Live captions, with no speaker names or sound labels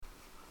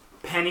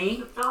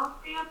Penny. Don't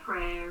say a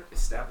prayer.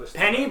 Established.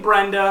 Penny,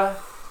 Brenda,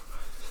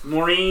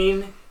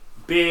 Maureen,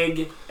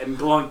 Big, and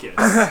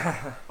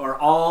Glunkus are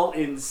all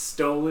in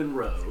stolen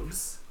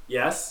robes.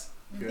 Yes?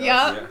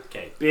 Yeah.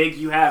 Okay, Big,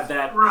 you have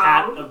that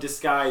hat of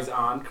disguise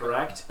on,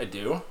 correct? I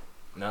do?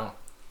 No.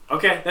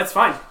 Okay, that's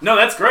fine. No,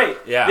 that's great.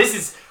 Yeah.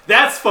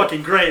 That's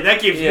fucking great.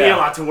 That gives me a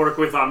lot to work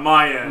with on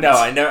my end. No,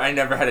 I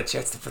never had a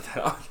chance to put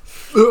that on.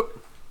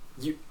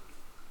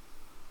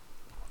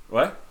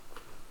 What?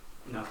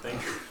 Nothing.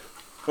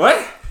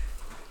 What?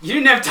 You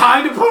didn't have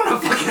time to put on a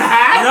fucking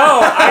hat? No,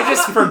 I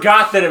just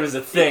forgot that it was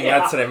a thing. Yeah.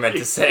 That's what I meant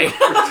to say.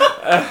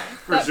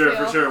 For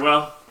sure.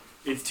 Well,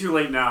 it's too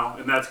late now,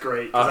 and that's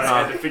great. Because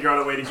I had to figure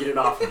out a way to get it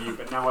off of you,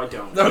 but now I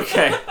don't.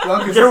 Okay.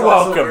 Glunkus You're is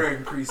also welcome.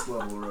 wearing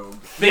priest-level robe.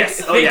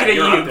 Yes. Thinking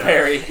of you,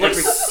 Perry. Like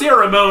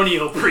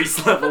ceremonial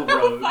priest-level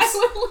robes.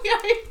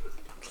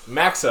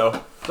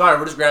 Maxo. Sorry,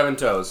 we're just grabbing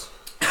toes.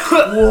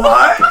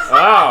 What?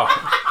 Oh.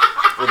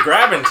 We're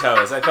grabbing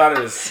toes. I thought it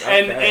was...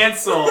 Okay. And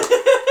Ansel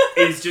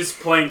is just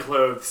plain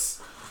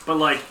clothes. But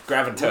like,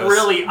 grabbing toes.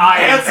 Really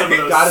eyeing some of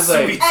those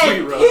sweet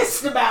robes.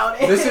 Pissed about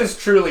it. This is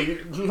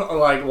truly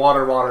like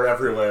water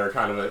everywhere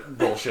kind of a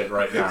bullshit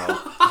right now.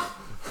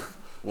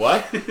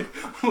 What?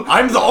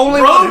 I'm the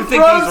only one who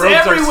thinks these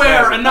robes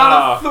everywhere are and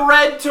not a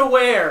thread to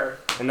wear.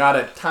 And not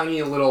a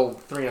tiny little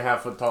 3.5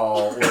 foot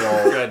tall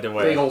little thread to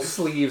wear. big old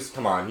sleeves.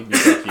 Come on, you'd be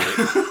so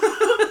cute.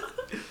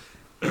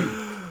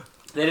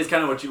 That is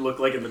kind of what you look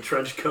like in the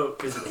trench coat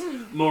because it's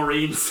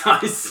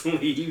Maureen-sized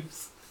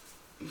sleeves.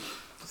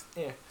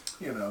 Yeah.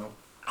 You know.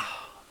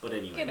 But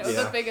anyway. You know,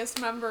 the biggest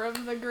member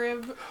of the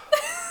Grib.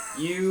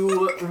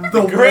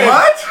 The Grib.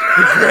 what?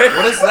 The Grib?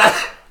 What is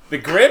that? The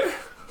Grib?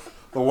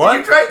 The what? Did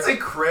you try to say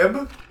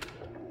crib?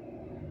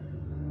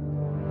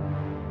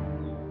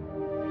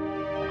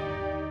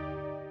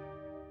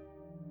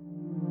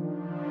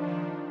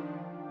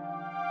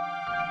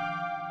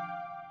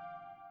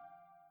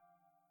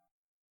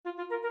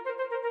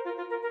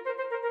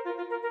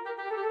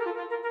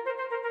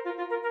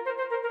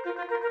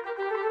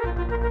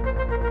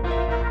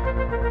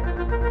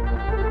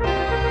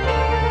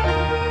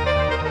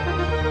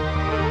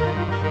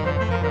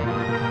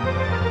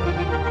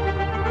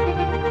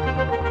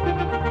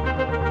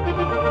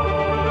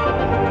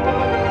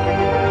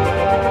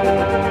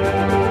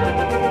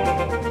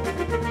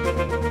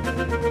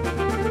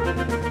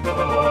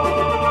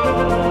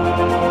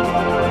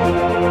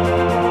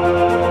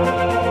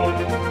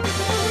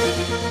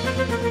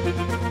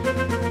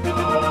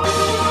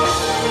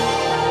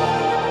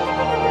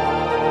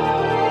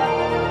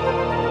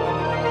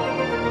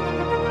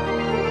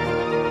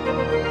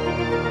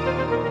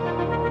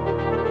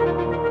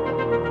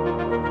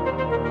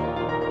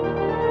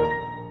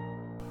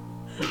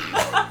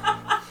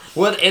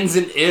 What ends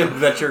in ib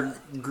that you're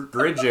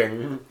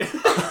gridging?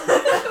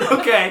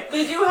 Okay.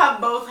 Did you have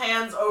both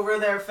hands over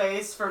their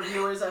face for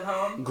viewers at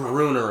home?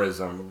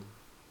 Groonerism.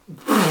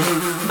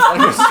 Like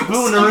a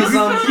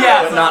spoonerism?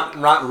 Yeah. But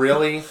not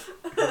really.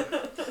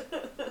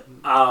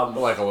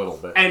 Like a little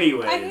bit.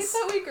 Anyways. I hate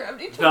that we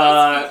grabbed each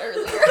other's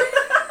feet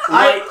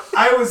earlier.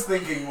 I was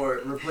thinking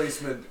more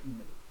replacement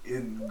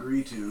in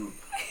Gritu.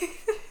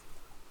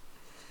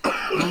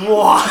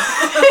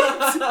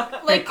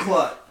 What? Like,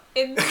 Clut.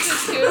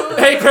 Institute.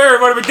 Hey,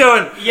 Perry, what are we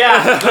doing?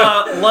 Yeah,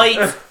 the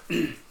light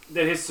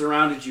that has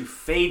surrounded you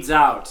fades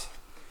out,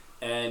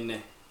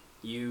 and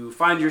you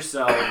find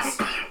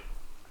yourselves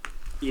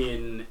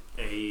in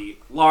a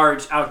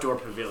large outdoor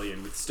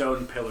pavilion with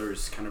stone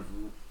pillars kind of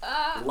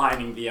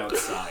lining the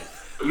outside.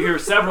 You hear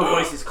several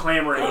voices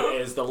clamoring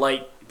as the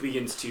light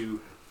begins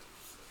to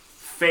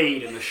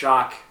fade and the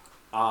shock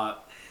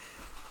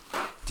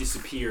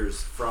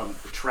disappears from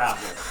the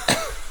traveler.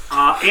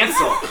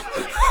 Ansel!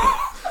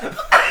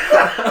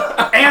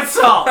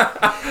 Ansel!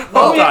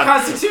 Roll me a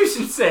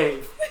Constitution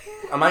save.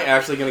 Am I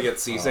actually gonna get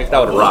seasick? That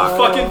would rock.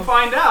 Fucking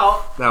find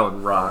out. That would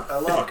rock. I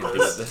love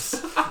this.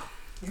 this.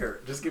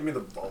 Here, just give me the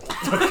bowl.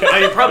 Okay.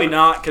 I mean, probably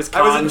not, because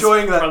I was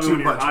enjoying that too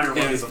much.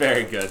 It is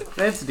very good.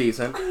 It's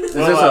decent. Is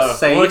We'll, this a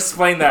save? We'll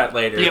explain that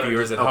later, Yeah.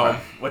 viewers at home.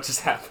 What just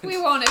happened? We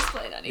won't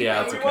explain anything.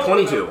 Yeah, it's okay.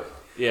 22.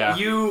 Yeah.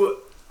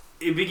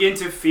 You begin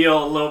to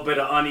feel a little bit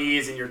of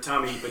unease in your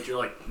tummy, but you're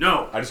like,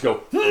 no. I just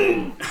go.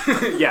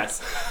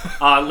 Yes.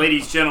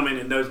 Ladies, gentlemen,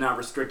 and those not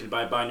restricted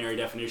by binary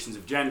definitions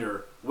of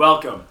gender,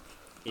 welcome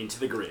into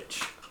the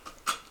Gridge.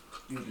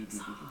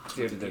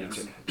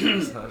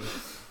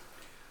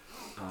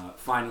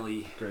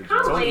 Finally,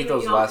 Don't eat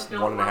those last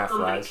 1.5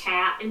 fries.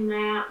 Cat in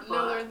that,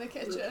 No, they're in the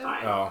kitchen.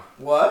 Oh.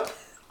 What?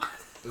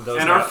 Those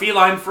and not, our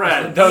feline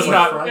friend. Those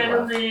not.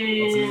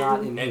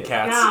 Gentlemen. And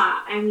cats.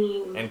 Yeah, I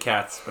mean. And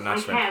cats, but not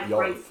my shrimp. cat's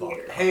right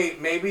here. Hey,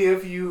 maybe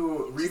if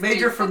you remade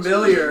your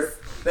familiar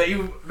that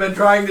you've been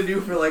trying to do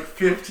for like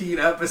 15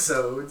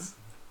 episodes.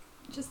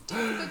 Just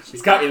do the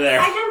He's got you there.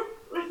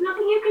 There's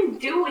nothing you can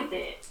do with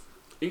it.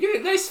 You get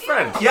a nice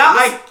friend.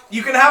 Yeah,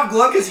 you can have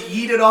Glunkus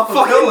eat it off a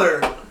Fucking-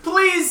 pillar.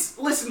 Please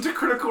listen to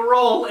Critical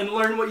Role and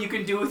learn what you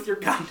can do with your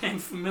goddamn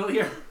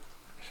familiar.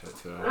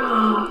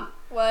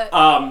 What?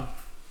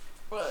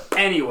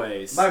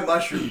 Anyways. My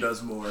mushroom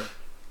does more.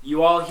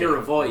 You all hear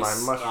a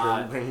voice. My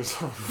mushroom things.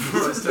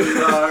 Voice to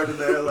guard, and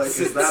they're like,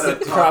 is that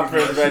a proper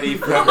talking ready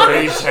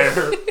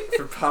mushroom?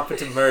 for Papa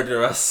to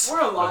murder us?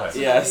 We're a lot. Okay.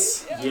 today.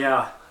 Yes.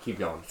 Yeah. Keep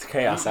going. It's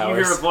chaos You hear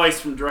a hours. voice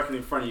from directly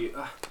in front of you.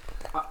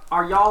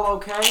 Are y'all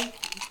okay?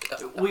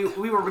 We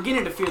were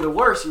beginning to fear the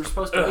worst. You were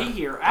supposed to be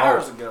here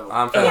hours ago.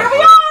 I'm feeling Here we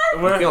great.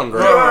 are. I'm feeling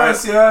great.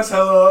 Yes, yes,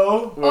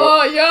 hello.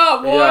 Oh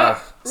yeah, what? Yeah.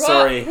 What?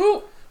 Sorry.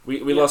 Who?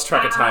 We lost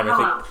track of time.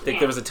 I think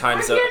there was a time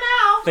We're zone. here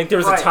now. I think there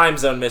was Right. a time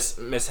zone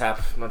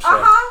mishap. I'm not Uh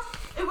sure. huh.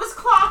 It was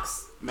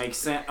clocks. Makes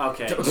sense.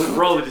 Okay.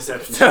 Roll the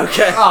deception.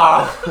 Okay.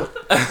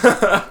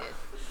 Ah,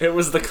 It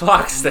was the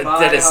clocks that My,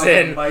 did us how the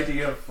in. mighty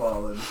have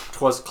fallen.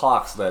 'twas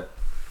clocks that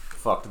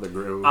fucked the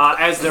groove.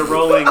 As they're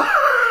rolling,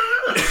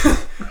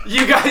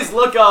 you guys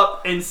look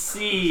up and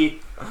see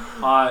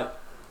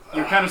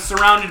you're kind of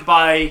surrounded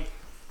by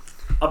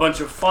a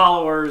bunch of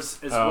followers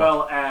as Oh.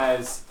 well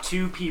as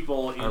two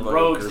people in Our little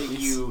robes that groupies.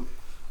 you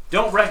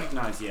don't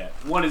recognize yet.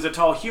 One is a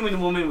tall human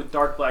woman with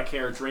dark black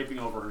hair draping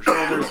over her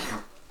shoulders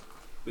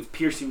with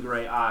piercing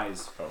gray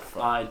eyes. Oh,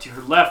 fuck. To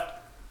her left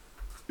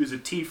is a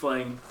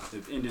tiefling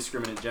of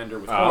indiscriminate gender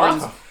with Oh.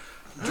 horns,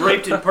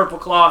 draped in purple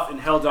cloth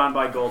and held on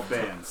by gold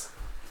bands.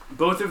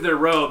 Both of their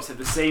robes have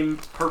the same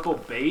purple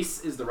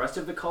base as the rest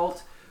of the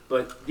cult,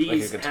 but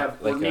these guitar-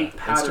 have like a ornate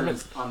patterns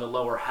instrument? on the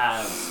lower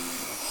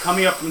halves,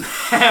 coming up from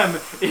them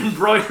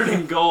embroidered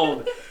in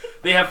gold.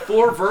 They have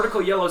 4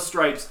 vertical yellow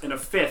stripes and a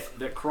 5th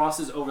that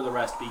crosses over the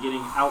rest,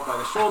 beginning out by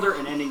the shoulder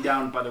and ending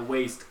down by the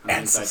waist on the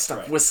Ansel, inside stop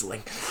stripe.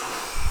 whistling.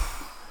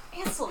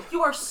 Ansel,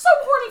 you are so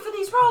horny for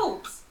these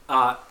robes.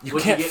 You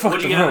What'd can't get, fuck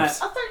what'd you the get on ropes.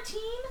 that? A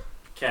 13.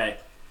 Okay.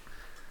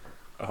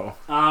 Oh.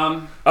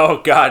 Oh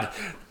God.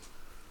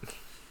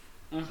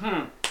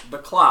 The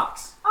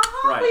clocks. Uh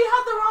huh. Right. We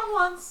had the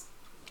wrong ones.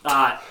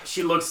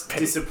 She looks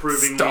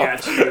disapprovingly Stop.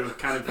 at you,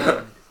 kind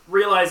of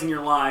realizing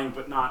you're lying,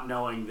 but not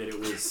knowing that it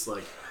was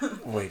like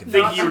Wait a minute.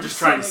 thinking you were just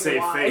trying to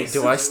save Why? face.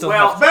 Do I still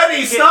well, have?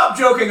 Benny, stop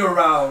joking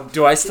around.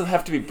 Do I still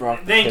have to be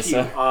Brock? Thank you.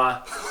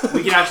 Pissa?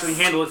 We can actually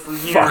handle it from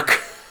here. Fuck.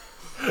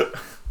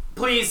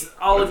 Please,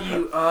 all of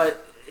you,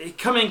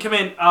 come in.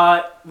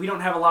 We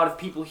don't have a lot of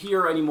people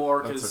here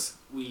anymore because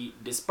we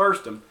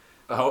dispersed them.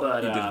 Oh,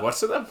 But, you did what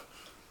to them?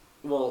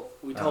 Well,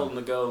 we told them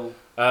to go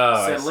Oh,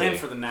 I settle in see.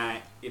 for the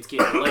night. It's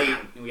getting late,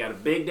 and we got a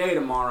big day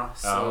tomorrow.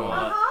 So Oh.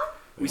 Uh-huh.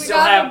 we We still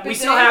got a have bidet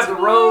the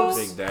tomorrow?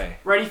 robes Big day.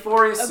 ready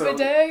for you. A So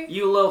bidet?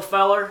 you little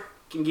feller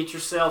can get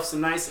yourself some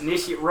nice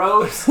initiate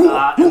robes,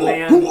 and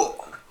then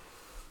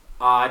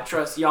I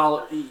trust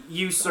y'all.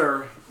 You,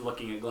 sir,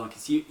 looking at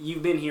Glunkus,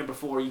 you've been here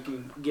before. You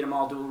can get them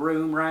all to a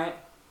room, right?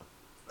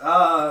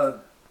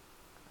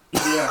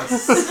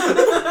 Yes.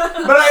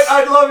 But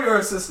I'd love your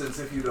assistance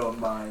if you don't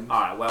mind. All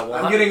right. Well,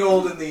 I'm getting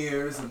old in the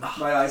ears, and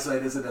my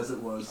eyesight isn't as it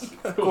was.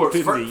 of course.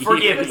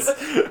 Forgive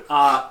me.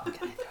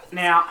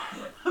 Now,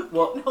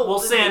 we'll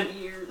send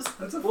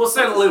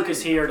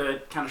Lucas here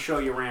to kind of show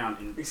you around.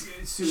 And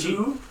Excuse She-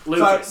 who?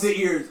 Lucas.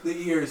 Sorry, the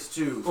ears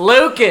too.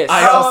 Lucas.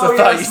 I also Oh,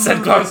 thought yes, you said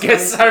Lucas, Glunkus.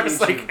 nice I to was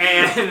meet like, you.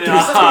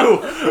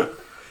 And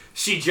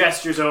she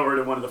gestures over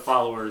to one of the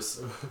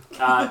followers.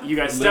 You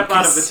guys step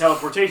out of the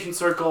teleportation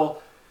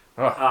circle,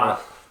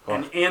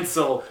 and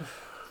Ansel,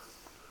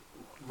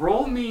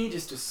 roll me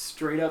just a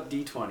straight up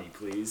d20,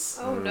 please.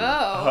 Oh no.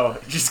 oh,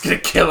 you're just gonna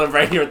kill him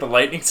right here with the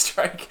lightning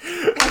strike.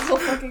 Ansel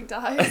fucking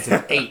dies. It's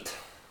an 8.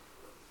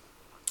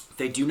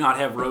 They do not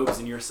have robes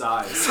in your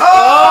size.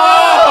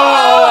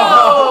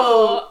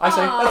 Oh! I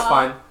say that's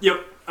fine.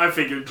 Yep, I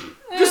figured.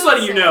 Just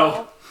letting you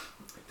know.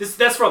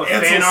 That's for all the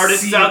fan Ansel's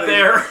artists out seething.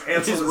 there. Ansel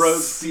His is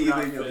robes do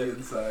not seething on the fit.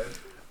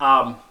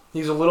 inside.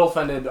 He's a little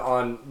offended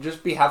on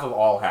just behalf of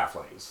all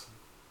halflings.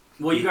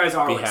 Well, you guys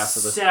are like Behalf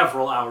of the-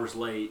 several hours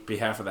late.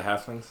 Behalf of the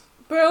halflings.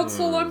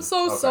 Ansel, I'm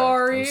so okay.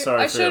 sorry. I'm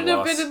sorry I for your shouldn't have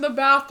loss. been in the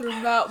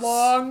bathroom that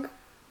long.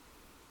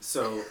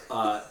 So,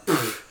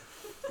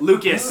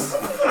 Lucas.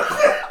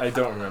 I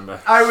don't remember.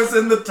 I was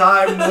in the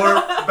time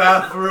warp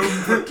bathroom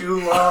for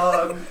too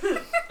long.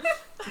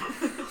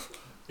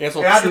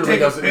 Ansel You had to truly take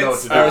a doesn't pit know what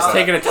to do. stop. I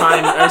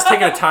was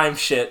taking a time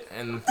shit,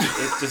 and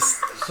it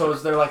just. So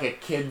is there like a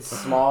kid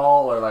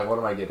small, or like what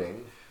am I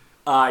getting?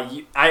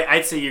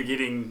 I'd say you're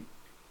getting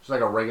Just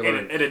like a regular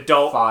an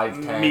adult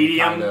 5'10"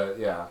 medium kinda,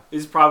 yeah.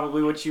 is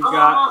probably what you've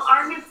got.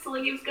 Are his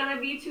sleeves gonna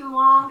be too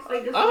long? So I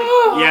just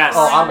Yes.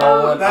 Oh, I'm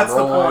rolling. That's I'm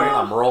the rolling. point.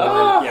 I'm rolling.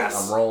 Oh. Yes.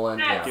 I'm rolling.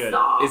 That's Yeah. Good.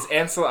 soft. Is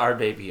Ansel our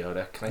baby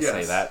Yoda? Can I say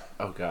Yes. that?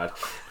 Oh God.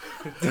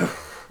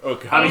 Oh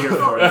God. I'm here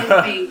for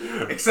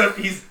it. Except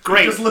he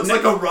Great. just looks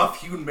like a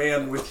rough-hewn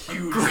man with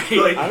huge, Great.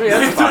 like, I mean,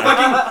 that's fine.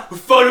 Fucking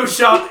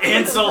Photoshop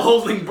Ansel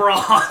holding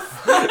broth.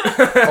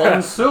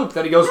 Holding soup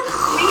that he goes.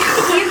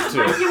 He's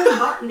pressing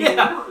buttons. I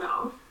don't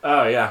know.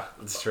 Oh yeah,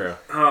 that's true.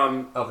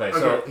 Okay,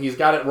 so Okay. he's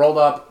got it rolled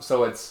up,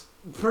 so it's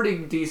pretty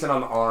decent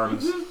on the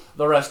arms.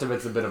 The rest of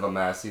it's a bit of a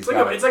mess. He's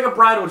got It's like a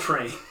bridal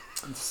train.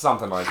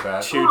 something like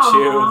that. Choo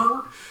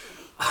choo.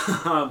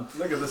 Aw.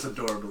 Look at this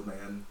adorable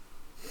man.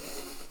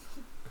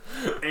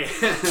 And He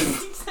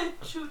said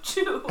choo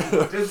choo.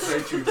 Did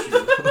say choo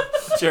choo.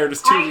 Jared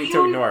is choosing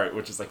to ignore it,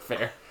 which is like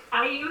fair.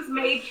 I use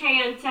Mage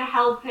Hand to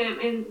help him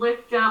and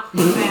lift up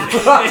the back.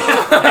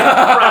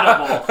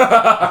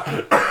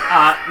 Incredible.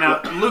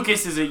 Now,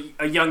 Lucas is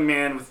a young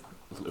man with...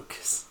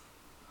 Lucas.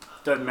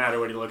 Doesn't matter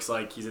what he looks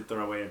like. He's a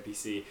throwaway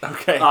NPC.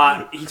 Okay.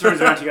 He turns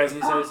around to you guys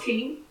and he says,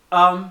 Team.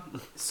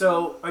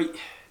 so,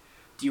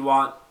 do you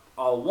want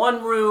all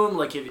one room?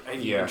 Like, have you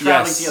Yeah. been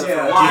traveling Yes. together Yeah.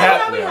 for a Do you while?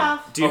 Yeah, we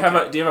have. Do you have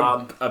Okay,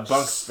 a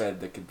bunk bed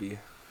that could be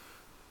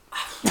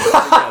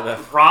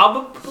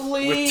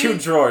Probably. with 2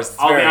 drawers? It's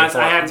I'll be very honest, I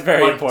important. hadn't It's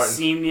very like, important.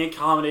 seen the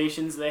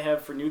accommodations they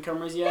have for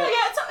newcomers yet.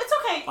 Yeah, it's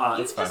okay.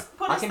 You It's just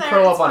put I us can there.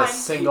 curl it's up on a fine.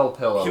 single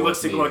pillow. He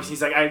looks if at Glux. needed.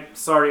 He's like, I'm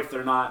sorry if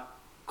they're not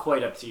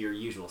quite up to your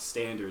usual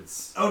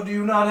standards. Oh, do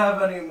you not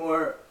have any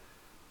more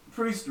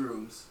priest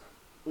rooms?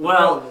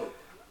 Well,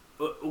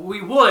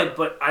 we would,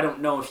 but I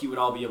don't know if you would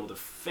all be able to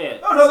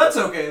fit. Oh no, that's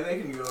okay. They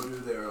can go do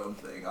their own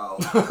thing.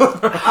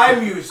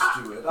 I'm used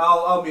to it.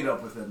 I'll meet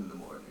up with them in the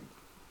morning.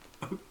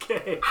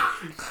 Okay.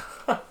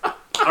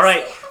 All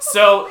right.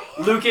 So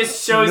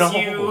Lucas shows No.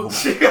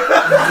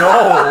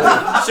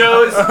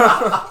 shows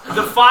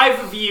the 5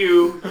 of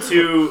you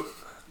to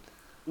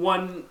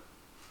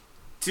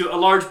a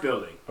large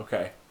building.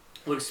 Okay.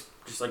 Looks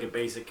just like a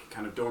basic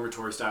kind of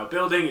dormitory style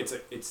building. It's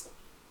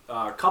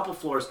a couple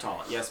floors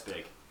tall. Yes,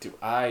 big. Do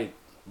I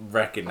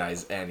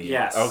recognize any?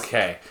 Yes.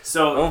 Okay.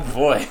 So Oh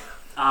boy.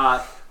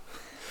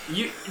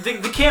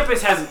 the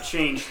campus hasn't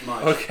changed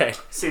much Okay.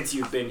 since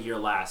you've been here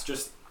last.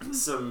 Just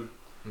some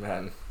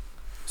Man.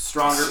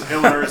 stronger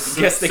pillars,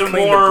 Guess they some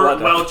cleaned the more blood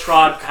up.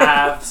 well-trod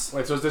paths.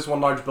 Wait, so is this one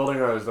large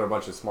building or is there a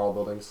bunch of small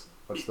buildings?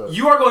 What's the?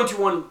 You are going to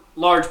one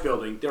large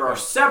building. There are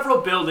several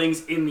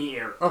buildings in the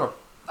air. Okay.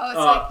 Oh, it's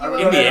Uh, like you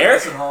in were the air?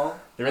 Medicine Hall.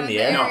 They're in the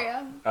air? No.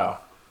 area. Oh.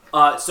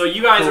 So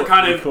you guys Cool. are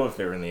kind It'd of, be cool if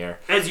they were in the air.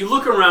 as you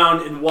look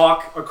around and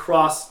walk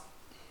across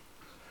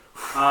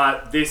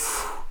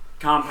this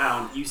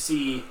compound, you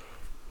see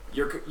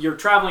you're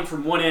traveling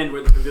from one end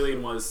where the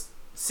pavilion was,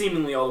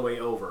 seemingly all the way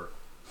over.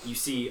 You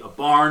see a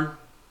barn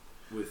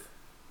with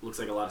looks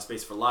like a lot of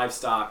space for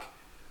livestock.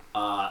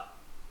 Do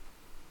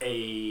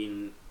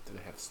they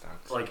have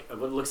stocks? Like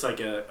what looks like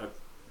a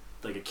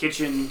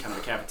kitchen, kind of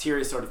a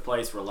cafeteria sort of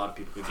place where a lot of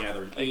people could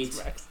gather and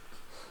eat.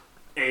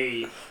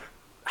 A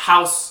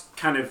house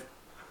kind of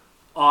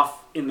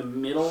off in the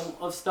middle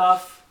of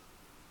stuff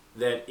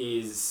that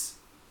is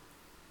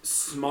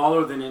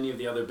smaller than any of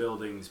the other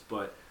buildings,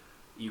 but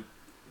it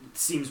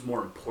seems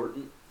more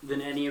important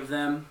than any of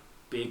them.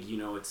 Big,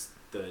 it's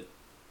the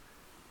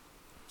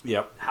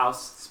Yep.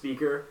 house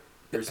speaker,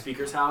 or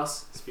speaker's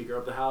house, speaker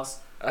of the house.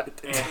 And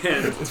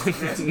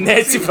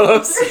Nancy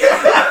Pelosi.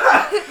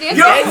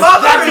 Your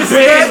mother is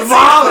Nancy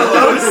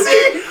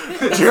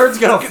Pelosi. Jared's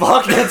gonna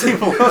fuck Nancy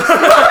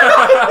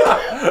Pelosi.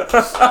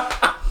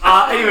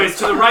 anyways,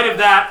 to the right of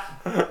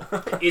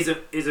that is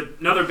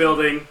another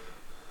building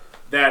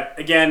that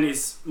again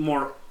is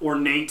more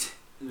ornate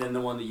than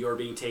the one that you're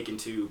being taken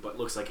to, but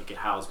looks like it could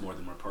house more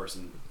than one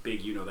person.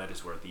 Big, that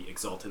is where the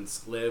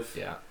Exaltants live.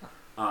 Yeah.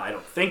 I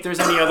don't think there's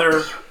any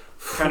other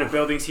kind of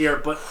buildings here,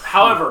 but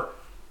however,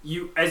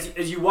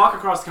 as you walk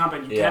across the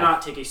compound, you Yeah.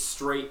 cannot take a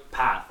straight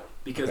path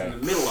because in Okay.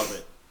 the middle of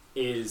it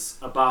is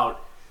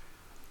about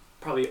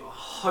probably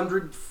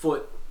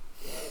 100-foot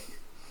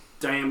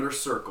diameter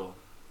circle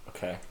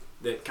Okay.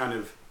 that kind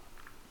of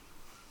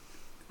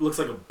looks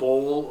like a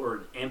bowl or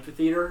an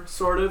amphitheater,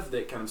 sort of,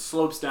 that kind of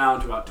slopes down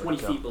to about 20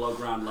 feet below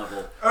ground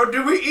level. Oh,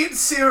 do we eat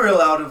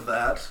cereal out of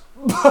that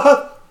in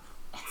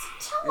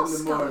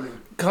the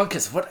morning?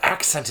 Gunkus, what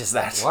accent is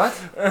that? What?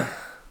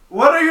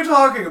 What are you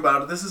talking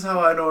about? This is how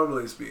I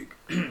normally speak.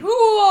 Who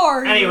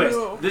are Anyways,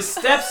 you? the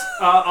steps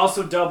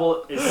also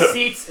double as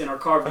seats and are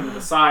carved into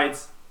the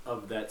sides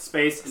of that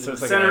space. And So in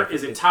it's the like center an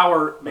is a amphi-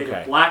 tower made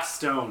Okay. of black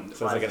stone that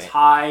So it's like rises an-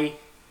 high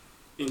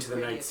into the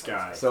night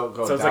sky. So it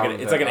goes So it's like down an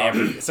then up. It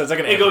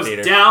goes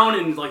amphitheater. down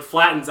and like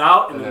flattens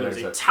out, and And then then there's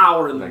a there's a-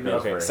 tower in the and then middle.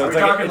 goes Okay, very so Are it's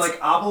we like talking it's- like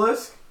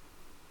obelisk?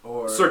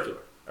 Or Circular,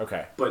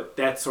 Okay. but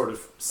that sort of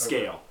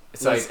scale.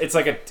 So it's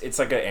like an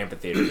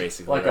amphitheater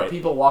basically. Like right? a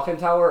people walking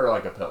tower or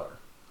like a pillar?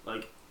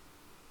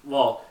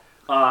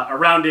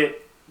 Around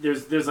it,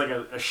 there's like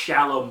a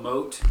shallow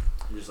moat,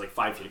 just like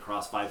 5 feet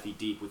across, 5 feet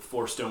deep, with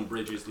 4 stone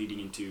bridges leading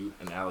into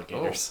And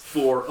alligators.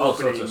 4 Oh, so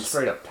it's a openings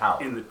straight up tower.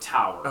 in the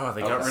tower. Oh,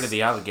 they got Okay. rid of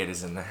the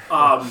alligators in there.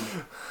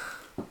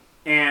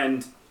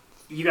 And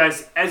you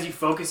guys, as you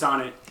focus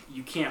on it,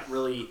 you can't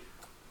really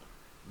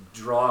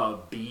draw a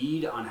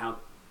bead on how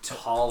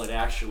tall it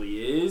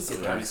actually is. It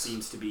kind of Yes.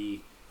 seems to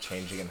be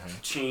Changing in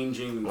height.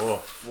 changing, Oh.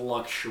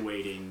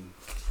 fluctuating,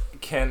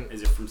 Can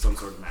as if from some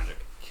sort of magic.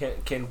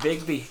 Can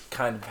Bigby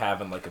kind of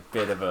having like a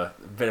bit of a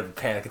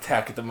panic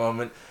attack at the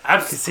moment?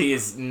 Absolutely. Because he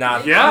is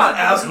not. Yeah,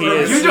 ask he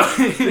is. you don't.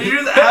 Did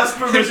you just ask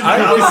permission to I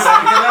have just- a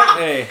panic attack?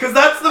 Hey. Because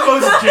that's the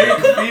most Jake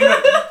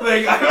Beeman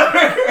thing I've ever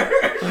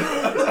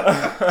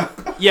heard.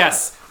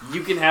 Yes,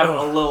 you can have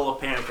a little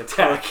panic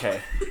attack. Okay.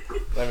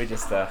 Let me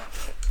just.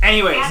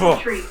 Anyways, And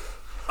the tree.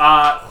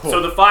 so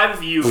the 5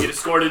 of you get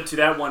escorted to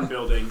that one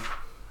building,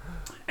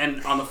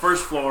 and on the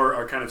first floor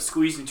are kind of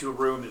squeezed into a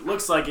room that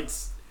looks like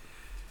it's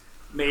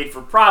made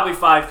for probably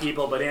 5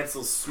 people, but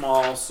Ansel's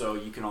small, so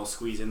you can all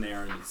squeeze in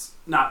there, and it's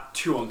not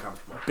too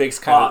uncomfortable. Big's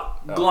kind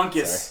of.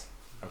 Glunkus,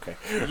 Okay.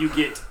 you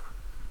get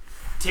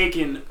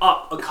taken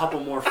up a couple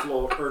more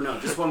floor, or no,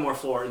 just one more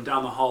floor, and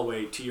down the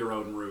hallway to your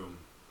own room.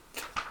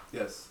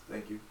 Yes,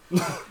 thank you.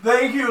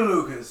 Thank you,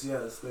 Lucas.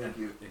 Yes, thank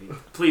you.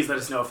 Please let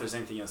us know if there's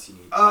anything else you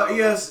need.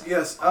 Yes.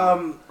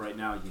 Right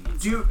now you need.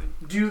 Do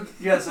you?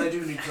 Yes, I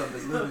do need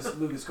something.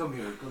 Lucas, come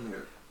here.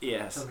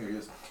 Yes. Come here.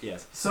 Yes.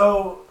 Yes.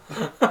 So,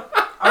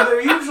 are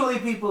there usually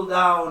people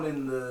down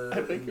in the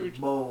I think we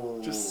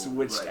bowl? Just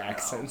switched right now?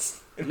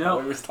 accents. No,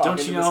 While we was talking don't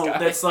you to this know guy.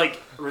 that's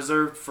like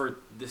reserved for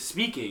the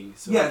speaking?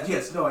 So.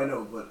 Yes, no, I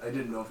know, but I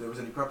didn't know if there was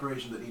any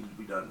preparation that needed to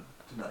be done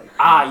tonight.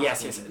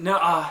 Yes.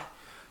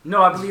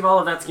 No, I believe all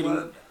of that's getting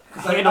What?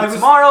 'Cause handled I was-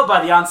 tomorrow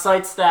by the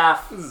on-site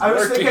staff. I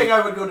was Working. thinking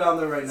I would go down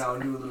there right now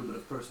and do a little bit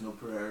of personal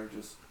prayer,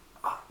 just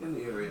in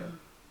the area.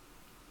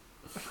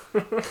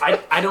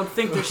 I don't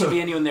think there should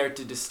be anyone there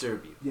to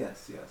disturb you.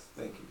 Yes,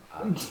 thank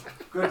you.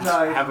 Good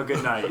night. Have a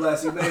good night.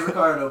 Bless you. May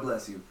Ricardo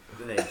bless you.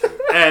 Thank you.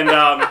 And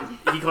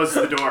he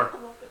closes the door.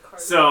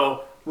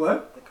 So,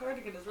 What? The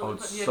cardigan is Oh, really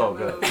it's putting you so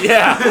in a good. mood.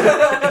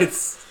 Yeah.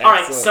 It's. all right.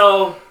 excellent.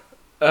 So,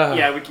 Uh,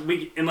 yeah,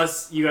 we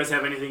unless you guys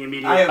have anything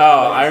immediate. I have- Oh,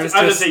 I was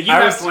I was just. gonna say you I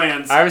have was,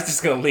 plans. I was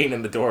just gonna lean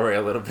in the doorway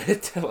a little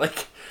bit to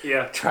like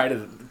Yeah. try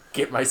to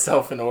get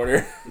myself in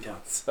order. Okay.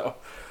 So.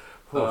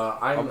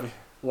 I'm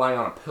lying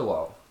on a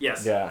pillow,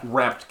 Yes. Yeah.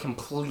 wrapped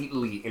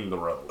completely in the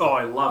robe. Oh,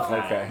 I love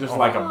that. Okay. Just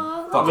like a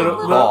Aw, fucking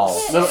little- ball.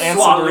 Little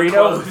Ansel Swaddling burrito.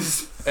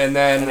 clothes. And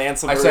then An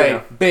Ansel I say,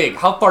 burrito. Big,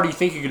 how far do you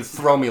think you could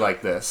throw me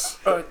like this?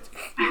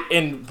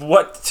 In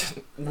what?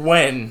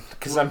 When?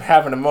 Because I'm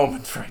having a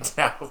moment right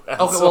now.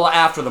 Okay, well,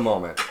 after the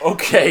moment.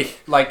 Okay.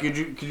 Like, could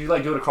you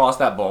like do it across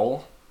that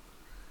bowl?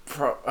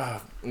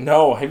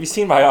 No. Have you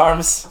seen my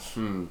arms?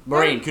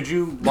 Marine, could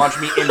you launch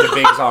me into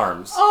Big's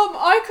arms?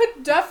 I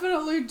could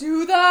definitely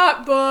do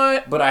that,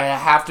 but But I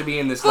have to be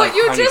in this like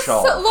you tiny just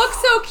shawl. look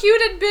so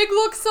cute and Big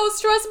looks so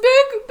stressed.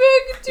 Big,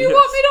 do you Yes.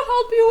 want me to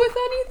help you with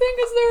anything?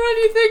 Is there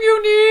anything you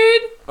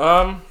need?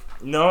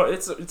 No,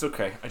 it's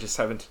okay. I just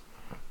haven't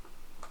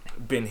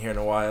been here in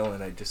a while,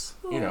 and I just,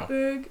 Oh, you know.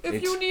 Big, if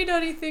it's you need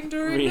anything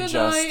during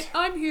readjust. the night,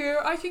 I'm here.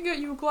 I can get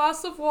you a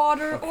glass of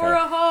water or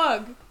Okay. a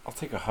hug. I'll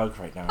take a hug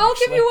right now. I'll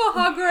give actually. you a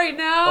hug right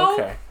now.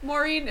 Okay.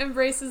 Maureen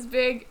embraces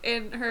Big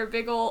in her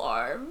big ol'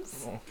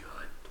 arms.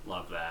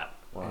 Love that.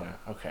 Yeah.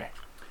 Okay.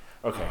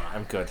 Okay.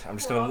 I'm good. I'm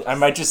just gonna. I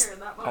might just.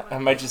 I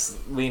might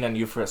just lean on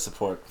you for a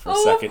support for a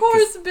Oh, second. of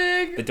course, 'cause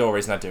Big. the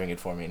doorway's not doing it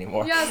for me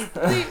anymore. Yes,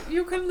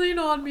 you can lean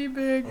on me,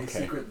 Big. A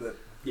Okay. secret that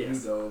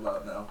Yes. you know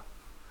about now.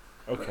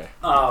 Okay.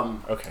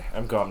 Okay.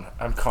 I'm calm.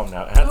 I'm calm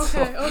now.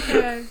 Ansel.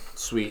 Okay.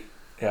 Sweet.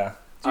 Yeah.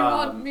 Do you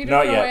want me to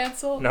Not throw yet.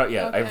 Ansel? Not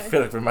yet. I Okay.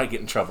 feel like we might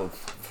get in trouble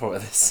for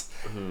this.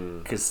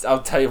 Because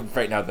I'll tell you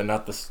right now, they're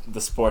not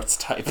the sports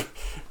type.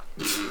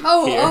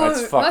 Oh, Here,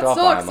 that's fucked that up,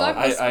 sucks. Imo. I'm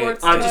the I-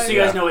 sports Just so guy. you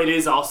guys know, it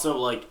is also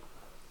like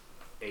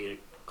 8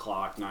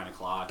 o'clock, 9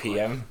 o'clock.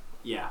 PM. Like,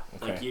 yeah.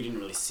 Like Okay. you didn't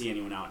really see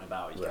anyone out and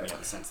about. You Right. have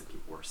the sense that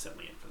people were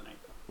settling in for the night.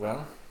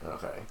 Well,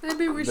 Okay.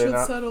 Maybe we They're should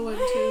not- settle in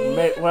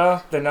too.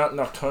 well, they're not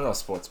nocturnal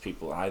sports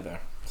people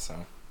either.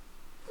 So.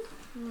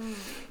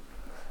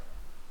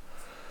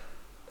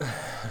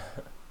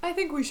 I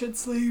think we should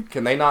sleep.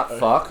 Can they not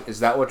fuck? Is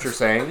that what you're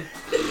saying?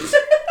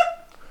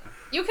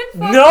 You can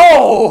fuck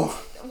No.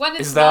 when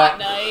it's Is that-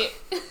 not night.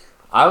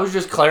 I was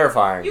just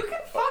clarifying. You can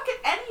fuck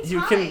at any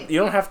time. You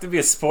don't have to be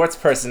a sports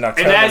person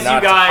nocturnal. And as not you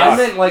to guys- I fuck.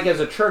 meant like as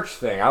a church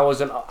thing. I was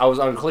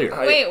unclear.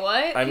 Wait,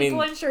 what? I mean,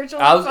 People in church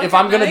I was, only if fuck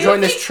I'm at gonna night?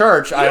 join this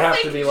church, I You have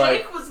think to be Jake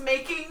like. was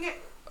making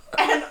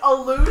an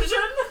illusion?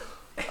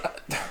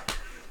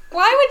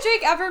 Why would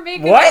Jake ever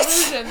make What? an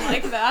illusion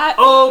like that?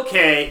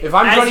 Okay. If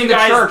I'm as joining you the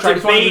guys church, I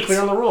just want to be debate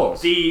clear on the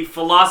rules. the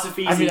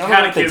philosophies I mean, and I don't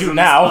know what they do catechisms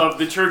now. of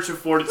the Church of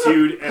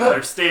Fortitude and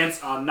their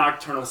stance on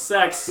nocturnal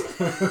sex,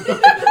 Nocturnal.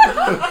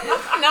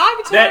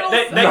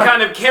 that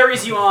kind of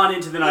carries you on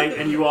into the night,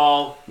 and you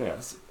all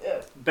Yes.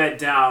 bed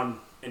down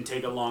and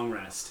take a long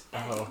rest.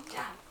 Oh.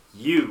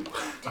 You.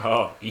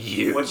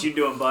 You. What you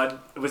doing, bud?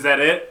 Was that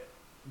it?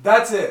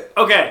 That's it.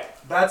 Okay.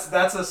 That's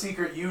a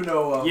secret you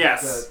know of.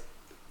 Yes. That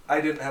I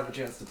didn't have a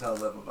chance to tell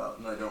them about,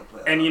 and I don't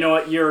plan. And on you know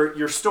what?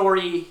 Your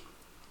story,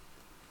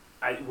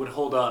 I would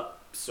hold up,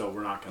 so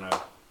we're not gonna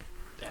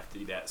have to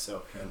do that.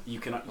 So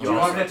you can. Do you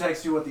want me to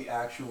text you what the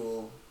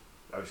actual?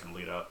 I was gonna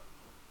lead up.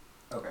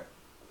 Okay.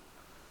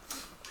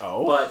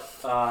 Oh.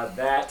 But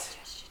that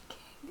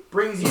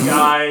brings you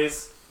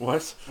guys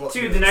What? Well,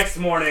 to the next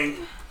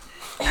morning,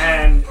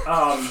 and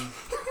A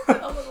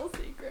little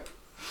secret.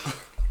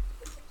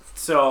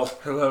 so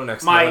Hello,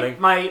 next morning.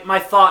 my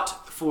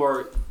thought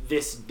for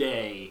this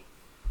day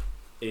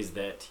is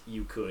that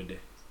you could,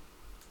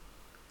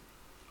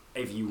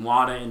 if you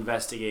want to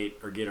investigate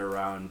or get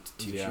around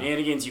to Yeah.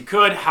 shenanigans, you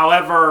could.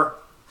 However,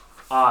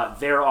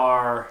 there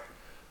are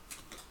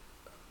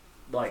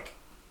like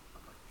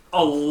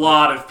a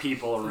lot of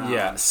people around.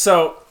 Yeah.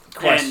 So,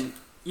 question. And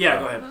yeah,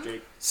 go ahead,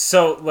 Jake.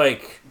 So,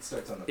 like, It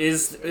starts on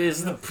is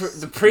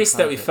the priest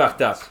that we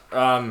fucked up?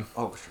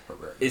 Oh, sure.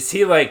 Is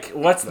he like?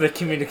 What's the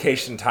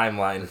communication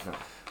timeline?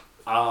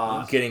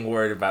 getting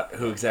worried about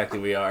who exactly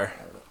we are.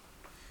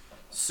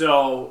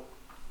 So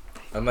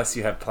Unless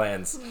you have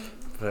plans.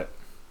 But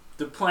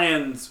the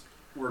plans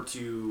were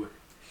to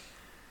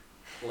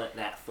let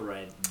that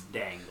thread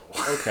dangle.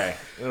 okay.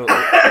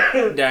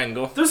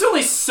 Dangle. There's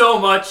only so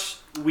much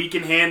we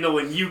can handle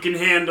and you can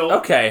handle.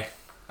 Okay.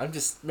 I'm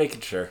just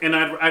making sure. And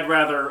I'd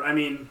rather, I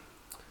mean...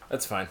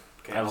 That's fine.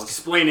 Okay, I'll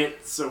explain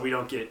it so we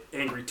don't get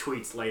angry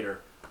tweets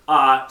later.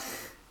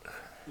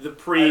 The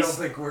priest... I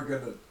don't think we're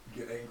gonna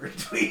get angry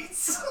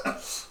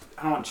tweets.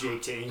 I don't want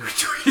Jake to angry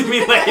tweet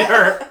me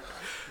later.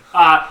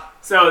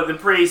 So the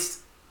priest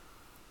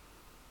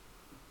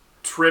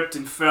tripped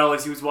and fell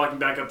as he was walking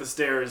back up the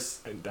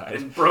stairs And died.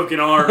 and broken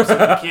arms.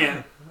 And he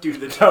can't do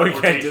the No, he can't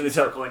teleportation do the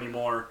circle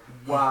anymore.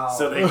 Wow.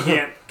 So they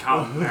can't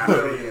come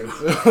after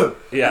you.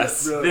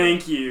 Yes.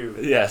 Thank you.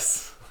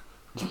 Yes.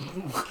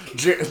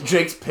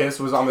 Jake's piss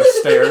was on the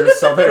stairs,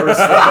 so they were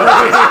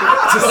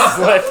Just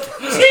slipped.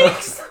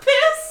 Jake's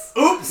piss?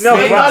 Oops. No,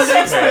 Jake Brock's on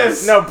Jake's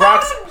piss. No, How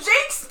Brock's. did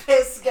Jake's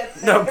piss get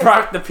there? No,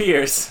 Brock the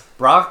Pierce.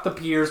 Brock the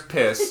Pier's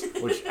piss,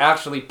 which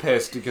actually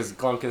pissed because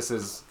Glunkus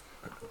is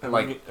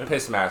like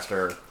piss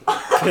master.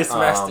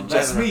 Pissmaster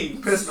That's General. me,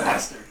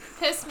 Pissmaster.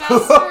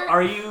 Pissmaster.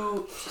 Are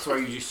you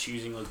just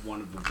choosing like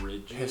one of the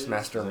bridges?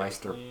 Pissmaster,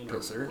 Meister, exactly, or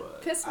Pisser.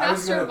 what? I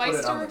was Pissmaster, gonna put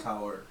it on the Meister.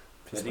 tower.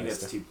 I think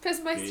that's too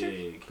Pissmeister.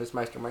 big.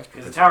 Pissmeister, Meister.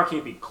 Because the tower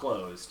can't be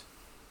closed.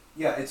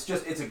 Yeah, it's a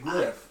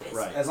glyph.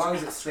 Right. As long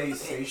as it stays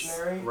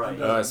stationary. Right.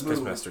 and Oh, it's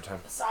doesn't move. Pissmaster time.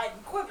 Poseidon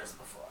quivers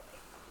before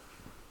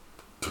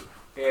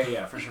me.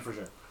 Yeah, for sure.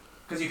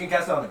 Because you can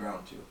cast it on the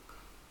ground too.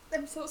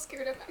 I'm so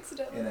scared I'm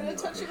accidentally In any gonna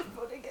touch your location.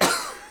 foot again.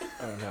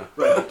 Oh no.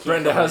 Right. you can't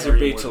Brenda, cover how's an your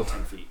area more Beetle? than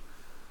 10 feet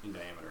in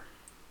diameter.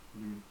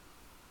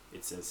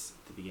 It says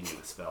at the beginning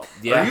of the spell.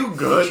 Yeah. Are you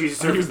good?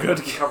 Choose a Are you surface good?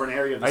 that can cover an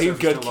area of the Are you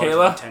surface good, no larger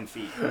Kayla? than 10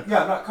 feet.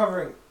 Yeah, I'm not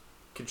covering.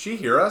 Can she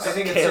hear us? I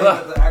think it's Kayla?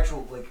 saying that the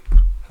actual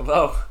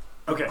Hello.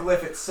 Okay,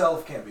 glyph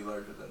itself can't be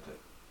larger than 10.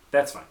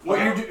 that's fine. What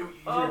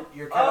Yeah.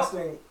 you're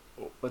casting,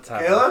 What's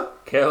happening? Kayla?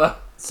 Kayla?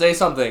 Say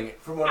something.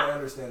 From what I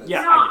understand, it's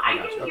Yeah. No, I I,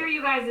 got can you. hear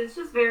you guys. It's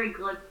just very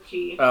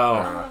glitchy. Oh.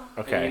 And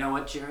Okay. you know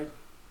what, Jared?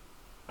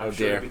 I'm Oh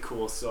sure dear. it'd be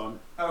cool, so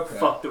okay.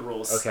 fuck the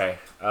rules. Okay.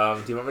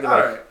 Do you want me to All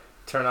like right.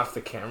 turn off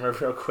the camera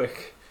real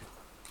quick?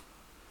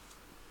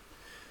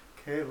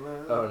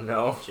 Kayla. Oh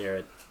no.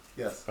 Jared.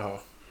 Yes. Oh.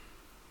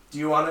 Do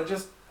you want to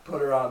just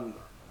put her on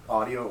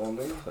audio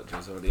only?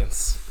 Apologize,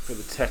 audience, for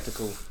the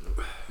technical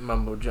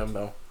mumbo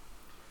jumbo.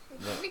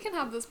 We can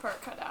have this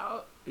part cut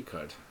out. We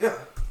could. Yeah.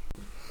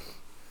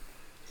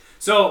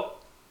 So,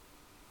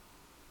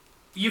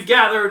 you've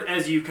gathered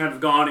as you've kind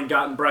of gone and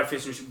gotten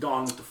breakfast and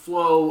gone with the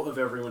flow of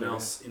everyone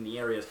else in the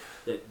areas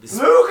that this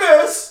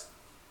Lucas.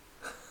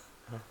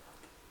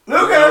 no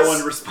one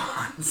Lucas.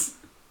 responds.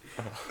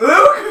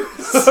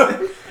 Lucas.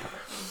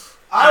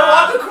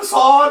 I want a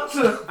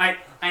croissant.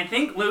 I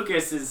think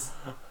Lucas is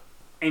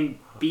in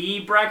B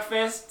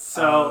breakfast,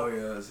 so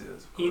Oh yes.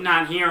 he's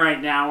not here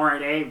right now. We're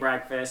at A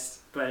breakfast,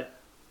 but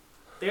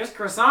there's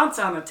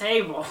croissants on the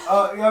table.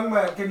 Young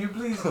man, can you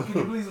please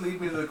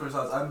lead me to the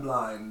croissants? I'm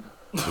blind.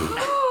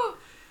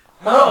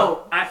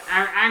 Oh,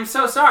 I'm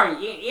so sorry.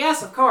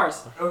 Yes, of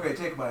course. Okay,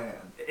 take my hand.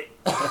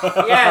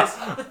 Yes.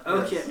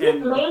 Okay.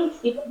 And Lane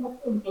Steven has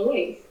some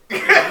voice.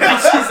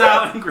 reaches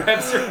out and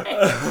grabs your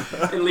hand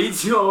and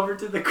leads you over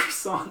to the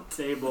croissant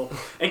table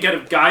and kind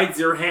of guides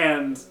your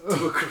hand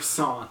to a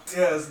croissant.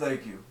 Yes,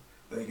 thank you.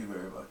 Thank you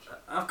very much.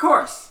 Of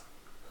course.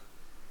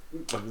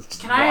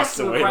 Can I ask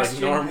you a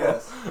question?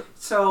 Yes.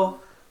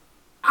 So,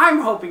 I'm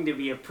hoping to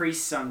be a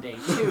priest someday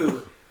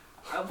too.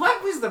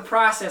 What was the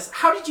process?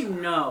 How did you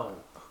know?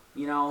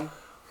 You know,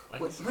 how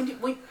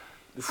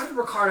did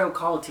Ricardo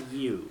call it to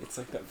you? It's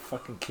like that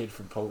fucking kid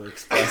from Polar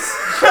Express.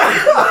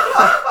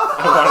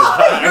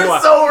 You're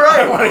so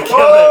right. I want to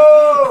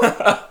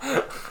kill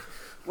him.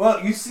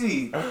 Well, you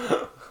see,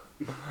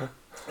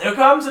 there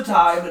comes a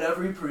time in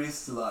every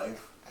priest's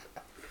life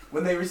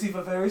when they receive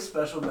a very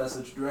special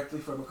message directly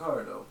from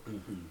Ricardo.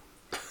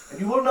 And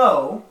you will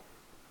know,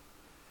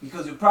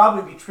 because you'll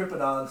probably be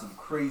tripping on some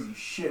crazy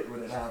shit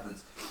when it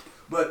happens.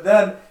 But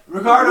then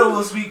Ricardo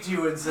will speak to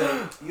you and say,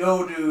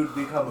 "Yo, dude,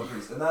 become a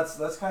priest." And that's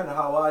kind of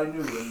how I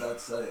knew, and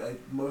that's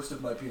most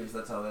of my peers.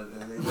 That's how they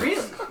Really?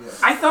 Yes.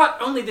 I thought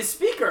only the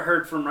speaker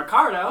heard from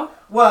Ricardo.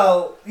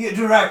 Well, yeah,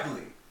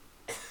 directly.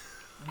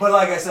 But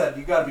like I said,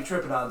 you gotta be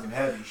tripping on some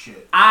heavy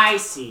shit. I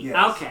see.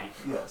 Yes. Okay.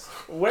 Yes.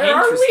 Where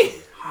are we?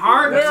 Interesting.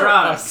 Hard Where are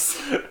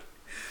drugs.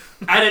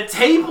 At a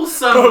table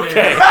somewhere.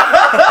 Okay.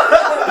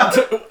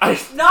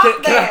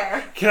 Not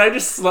there. Can I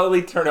just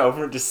slowly turn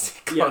over and just see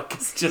Yeah. Clunk?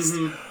 It's just.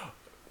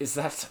 Is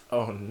that?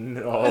 Oh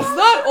no. Is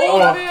that old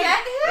man?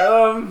 Get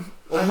him?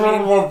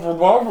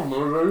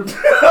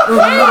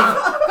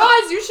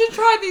 Guys, you should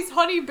try these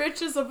honey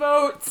bitches of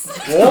oats.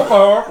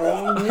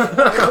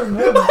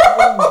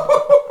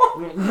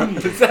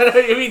 Is that how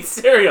you eat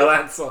cereal,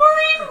 Ansel?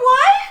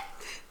 What?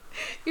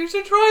 You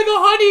should try the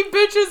honey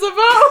bitches of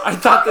oats. I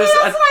thought this.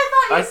 That's what I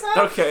thought you said.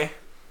 Okay.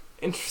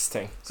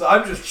 Interesting. So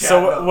I'm just chatting.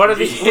 So what are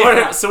these?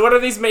 What are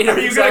these made of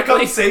Are you gonna exactly?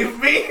 come save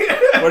me?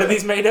 What are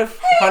these made of?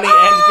 Honey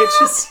and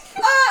bitches.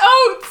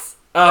 Oats.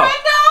 Oh.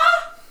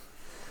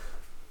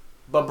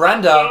 But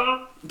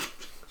Brenda,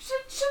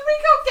 Should we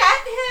go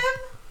get him?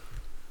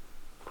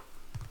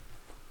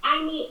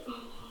 I mean,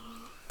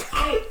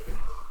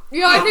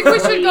 Yeah, I think we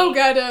should go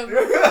get him.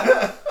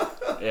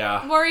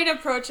 Yeah. Maureen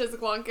approaches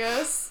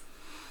Glunkus.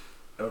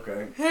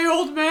 Okay. Hey,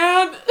 old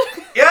man.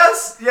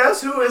 Yes,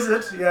 who is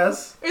it?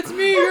 Yes. It's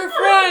me, your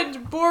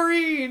friend,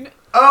 Maureen.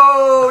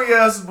 Oh,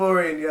 yes,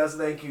 Maureen. Yes,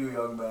 thank you,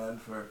 young man,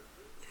 for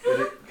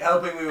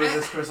helping me with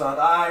this croissant.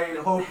 I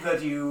hope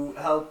that you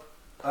have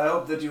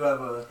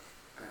a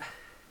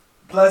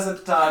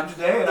pleasant time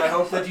today, and I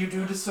hope that you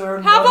do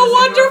discern Have what a is in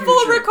your wonderful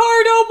future.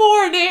 Ricardo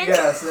morning.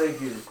 Yes, thank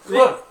you.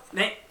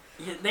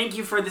 Thank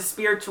you for the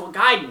spiritual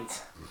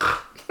guidance.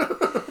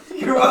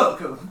 You're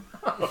welcome.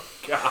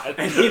 God.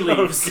 And he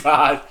leaves. Oh,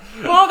 God.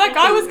 Well, that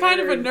guy was kind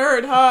of a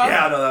nerd, huh?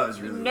 Yeah, no, that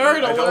was really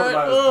Nerd weird. I told him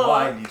I was alert.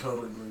 blind. He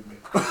totally believed me.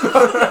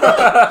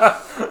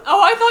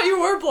 Oh, I thought you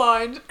were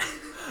blind.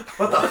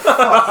 What the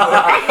fuck?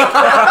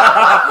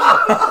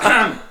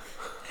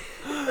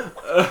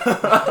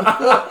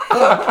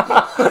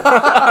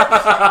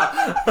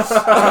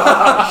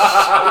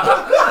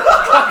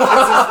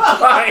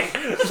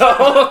 The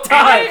whole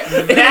time.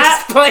 It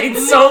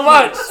explains so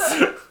much.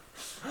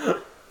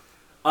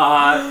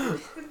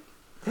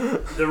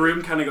 The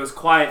room kind of goes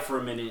quiet for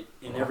a minute,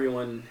 and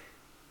everyone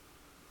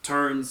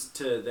turns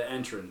to the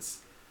entrance.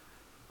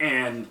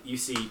 And you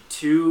see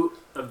two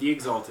of the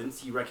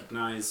Exaltants. You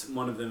recognize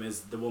one of them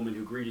as the woman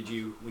who greeted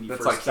you when you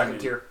that's first like came second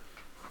in. tier.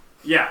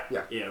 Yeah,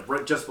 Yeah.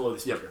 right just below the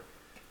speaker.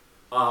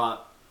 Yep.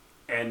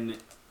 And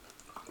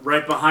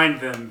right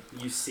behind them,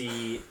 you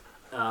see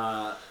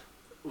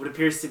what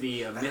appears to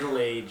be a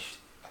middle-aged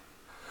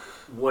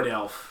wood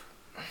elf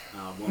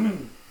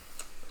woman.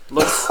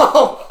 Looks a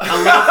little,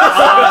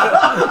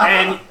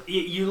 and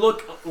you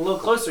look a little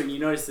closer, and you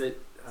notice that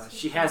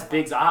she has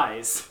Big's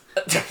eyes.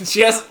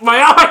 She has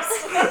my eyes.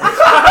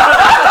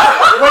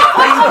 Wait,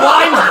 are you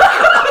blind?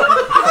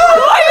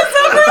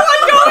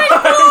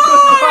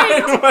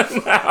 What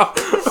now?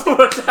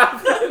 What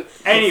happened?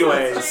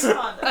 Anyways,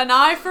 An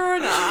eye for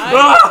an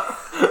eye.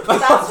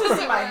 That's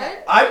just in my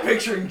head. I'm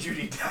picturing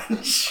Judi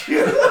Dench.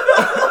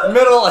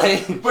 Middle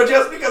age. But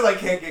just because I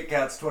can't get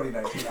Cats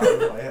 2019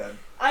 out of my head.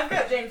 I've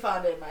got Jane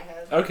Fonda in my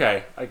head.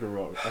 Okay, I can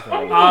roll.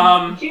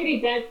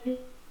 Judy Dench.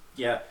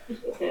 yeah,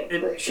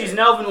 and she's an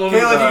elven woman.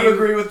 Kayla, with, do you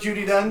agree with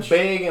Judi Dench?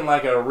 Big and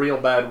like a real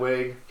bad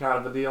wig kind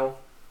of a deal.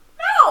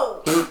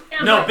 No!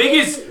 No, Big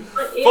is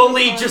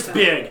fully just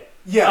big.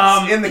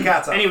 Yes, in the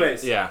Cat's eye.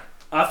 Anyways, Yeah.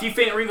 a few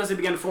faint wrinkles have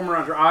begun to form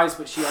around her eyes,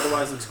 but she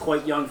otherwise looks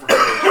quite young for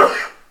her age.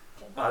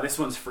 This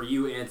one's for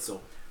you,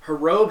 Ansel. Her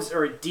robes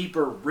are a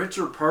deeper,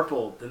 richer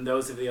purple than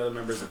those of the other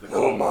members of the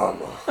cult. Oh,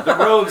 mama. The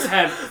robes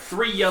have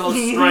 3 yellow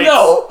stripes.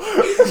 No!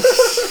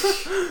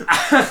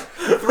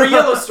 3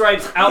 yellow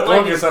stripes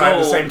outlined in Both said at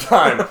the gold same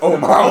time. Oh,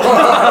 mama.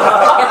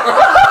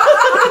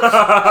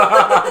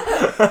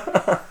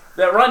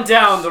 that run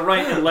down the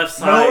right and left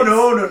sides.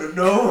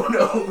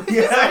 No.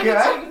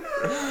 Yeah.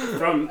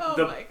 From Oh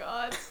the my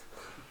god.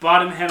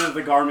 bottom hem of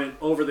the garment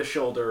over the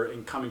shoulder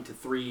and coming to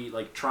 3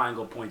 like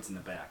triangle points in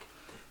the back.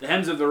 The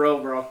hems of the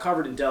robe are all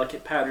covered in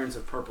delicate patterns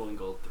of purple and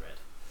gold thread.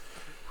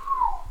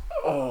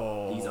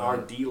 Oh. These are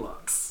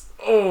deluxe.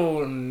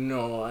 Oh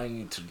no, I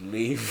need to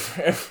leave.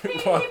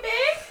 Everyone. Hey,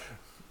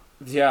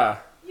 Big? Yeah,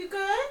 You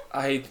good?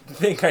 I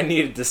think I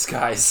need a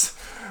disguise.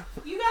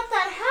 You got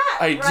that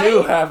hat, I right?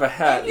 do have a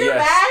hat. In your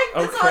yes. bag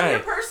that's on Okay. your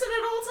person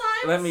at all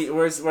times? Let me.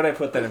 Where'd I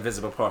put that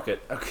invisible pocket?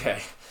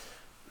 Okay.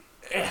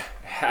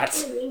 Hat.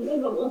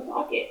 Invisible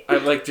pocket.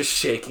 I'm like just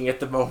shaking at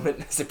the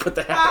moment as I put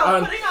the hat Wow,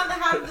 on. putting on the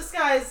hat of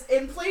disguise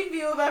in plain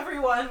view of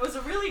everyone was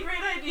a really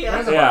great idea.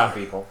 There's a Yeah. bunch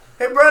of people.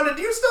 Hey, Brenda,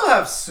 do you still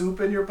have soup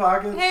in your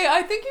pocket? Hey,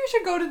 I think you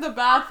should go to the Oh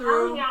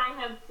bathroom. yeah, I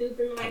have soup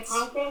in my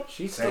pocket.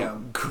 She's still.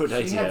 Damn. Good She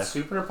idea. had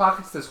soup in her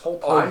pockets this whole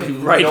I'll time. be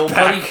and right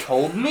nobody back.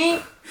 told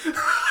me.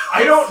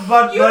 I don't,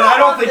 but You I don't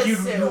don't want think this you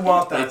soup.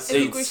 want that. I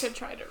think we It's- should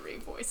try to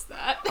revoice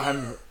that.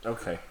 I'm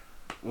okay.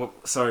 Well,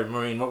 sorry,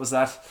 Maureen. What was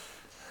that?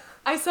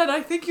 I said I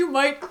think you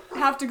might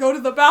have to go to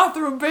the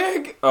bathroom,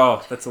 Big.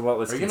 Oh, that's a lot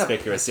less Are you gonna-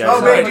 conspicuous. Yeah. Oh,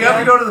 sorry. wait, do you have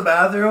to go to the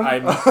bathroom?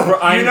 I'm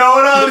you know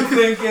what I'm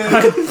thinking?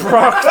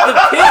 Brock the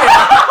Pig.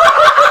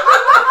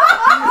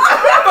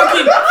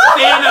 Fucking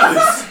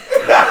Thanos!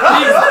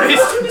 He's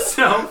pissed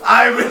himself.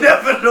 I'm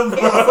inevitable.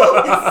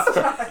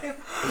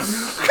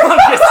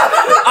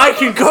 I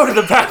can go to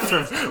the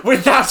bathroom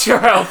without your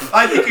help.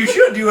 I think you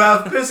should. You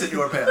have piss in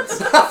your pants.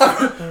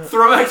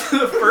 Throw back to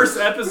the first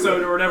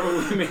episode or whatever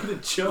we made the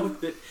joke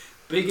that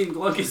Big and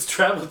Glunkus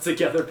traveled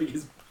together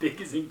because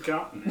Big is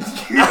incontinent.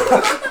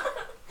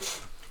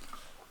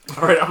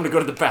 All right, I'm gonna go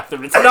to the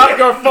bathroom. It's not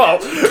your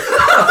fault.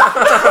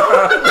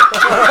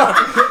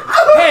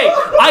 Hey,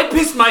 I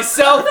pissed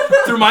myself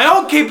through my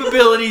own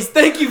capabilities.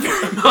 Thank you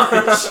very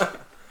much.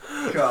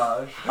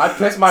 Gosh. I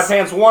pissed my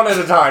pants one at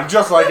a time,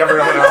 just like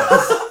everyone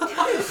else.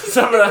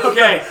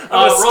 Okay,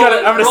 I'm roll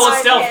a gonna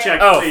stealth check,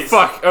 Oh please.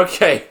 fuck.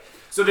 Okay.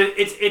 So that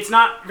it's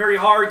not very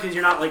hard because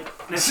you're not like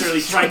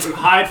necessarily trying to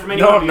hide from No,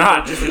 anyone. I'm you're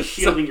not. Just like,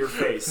 shielding your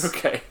face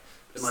Okay.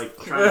 and like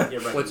trying to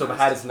get Wait, so the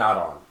hat is not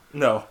on.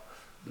 No.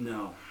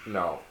 No.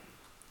 No.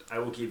 I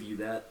will give you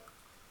that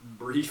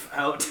brief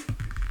out.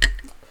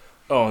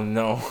 Oh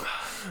no.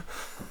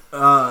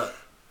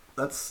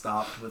 Let's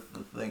stop with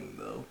the thing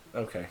though.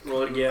 Okay.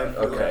 Roll it again.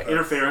 Okay.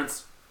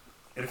 Interference.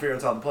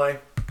 Interference on the play.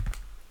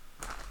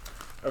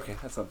 Okay,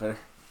 that's not better.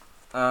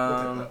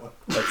 We'll take that one.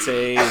 Let's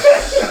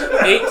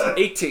say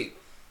 18.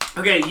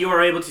 Okay, you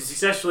are able to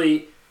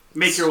successfully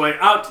make your way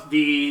out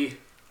the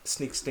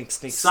Sneak,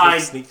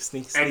 Side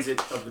sneak. exit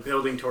of the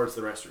building towards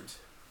the restrooms.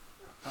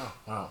 Oh,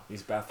 wow.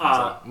 These bathrooms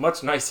Uh, are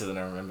much nicer than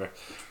I remember.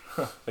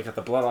 They got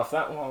the blood off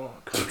that wall.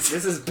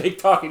 This is Big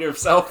talking to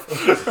himself.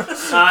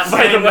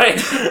 By the way.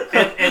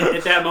 and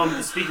at that moment,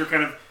 the speaker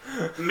kind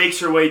of makes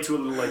her way to a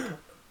little, like,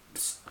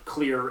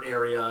 clear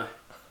area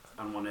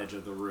on one edge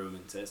of the room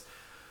and says,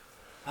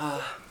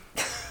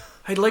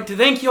 I'd like to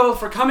thank you all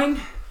for coming.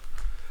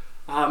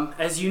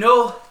 As you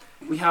know,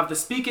 we have the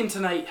speaking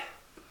tonight,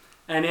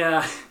 and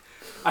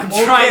I'm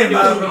trying to...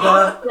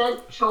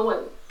 That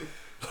choice.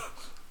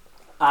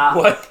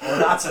 What? Well,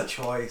 that's a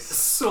choice.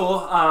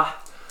 So,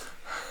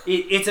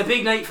 it's a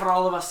big night for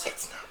all of us.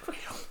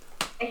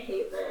 I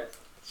hate this.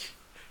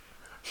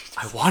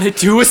 I want to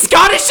do a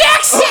Scottish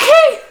accent!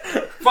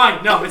 Okay!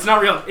 Fine, no, it's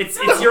not real. It's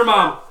your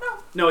mom.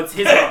 No, it's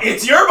his mom.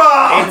 It's your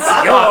mom!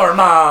 It's your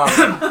mom!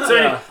 So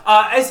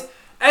anyway,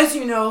 as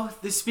you know,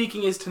 the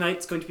speaking is tonight.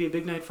 It's going to be a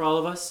big night for all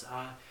of us.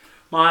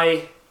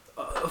 My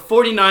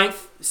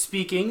 49th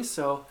speaking,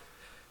 so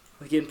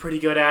we're getting pretty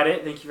good at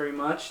it. Thank you very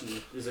much.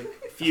 And there's a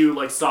few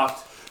like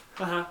soft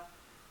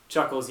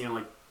chuckles, you know,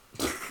 like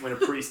when a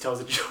priest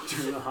tells a joke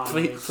during the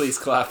homily. Please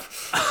clap.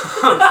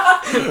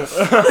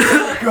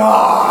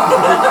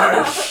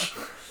 Gosh!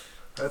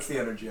 That's the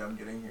energy I'm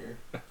getting here.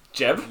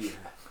 Jeb? Yeah.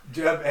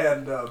 Jeb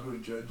and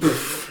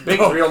Buttigieg.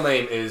 Big's real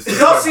name is. Did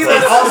y'all see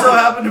that also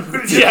happened to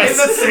Buttigieg Yes. in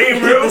the same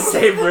In room? the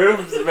same room?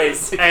 It's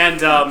amazing.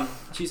 And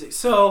she's like,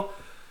 so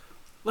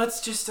let's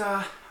just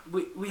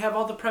we have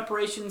all the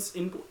preparations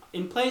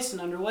in place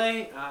and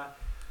underway. I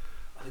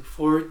look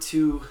forward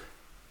to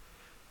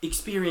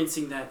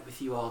experiencing that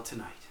with you all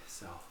tonight.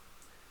 So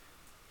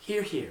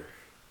here,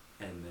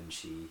 and then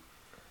she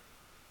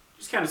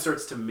just kind of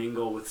starts to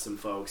mingle with some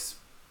folks,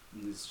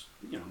 and is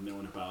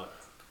milling about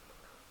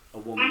a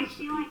woman of the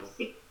Actually, like people.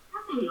 6,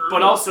 7, 9.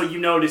 But also, you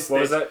notice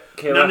What was that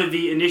that, Kayla? none of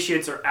the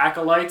initiates or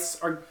acolytes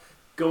are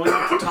going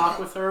up to talk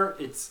with her.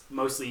 It's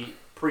mostly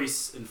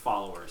priests and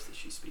followers that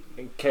she's speaking with.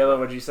 And Kayla,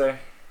 what'd you say?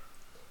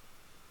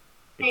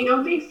 I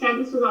know Big said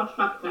this was all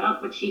fucked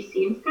up, but she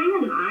seems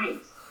kind of nice.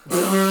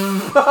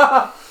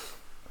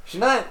 She's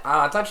not.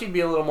 I thought she'd be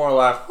a little more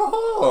like,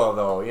 oh,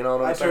 though. You know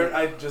what I'm saying?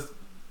 I just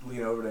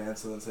lean over to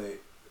Ansel and say,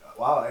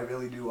 wow, I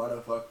really do want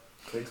to fuck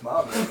Big's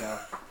mom right now.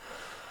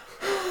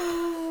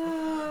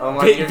 I'm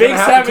like, you're gonna Big's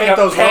have to having take a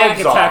those panic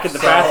robes attack off, in the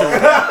so-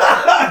 bathroom.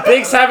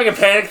 Big's having a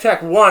panic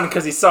attack, 1,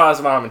 because he saw his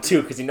mom, and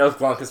 2, because he knows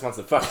Glunkus wants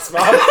to fuck his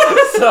mom.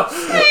 So,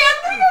 Hey, I'm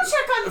gonna go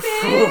check on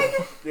Big.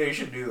 Yeah, you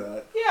should do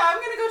that. Yeah,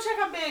 I'm gonna go check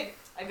on Big.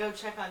 I go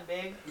check on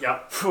Big.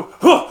 Yep.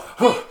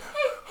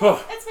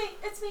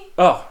 It's me.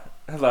 oh,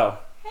 hello.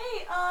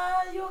 Hey,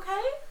 you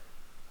okay?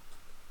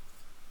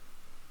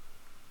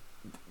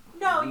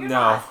 No, you're No.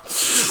 not.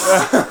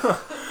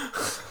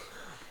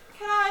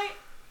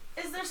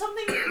 Is there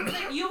something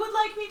that you would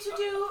like me to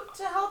do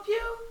to help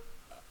you?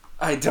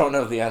 I don't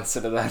know the answer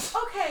to that.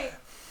 Okay,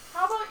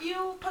 how about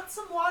you put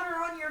some water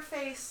on your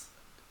face?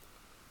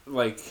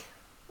 Like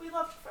We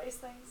love to phrase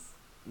things.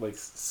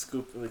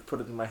 scoop,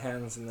 put it in my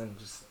hands, and then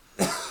just...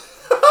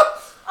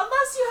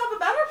 Unless you have a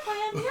better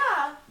plan,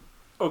 yeah.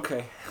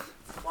 Okay.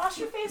 Wash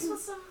your face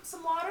with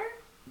some water.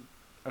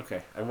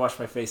 Okay, I wash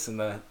my face in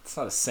the... It's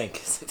not a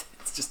sink, is it?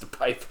 It's just a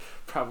pipe,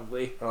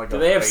 probably. Or like Do a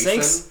they have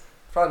basin? sinks?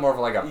 Probably more of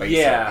like a basin.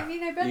 Yeah. I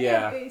mean, I bet Yeah. they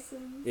have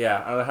basins.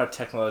 Yeah, I don't know how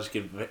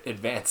technologically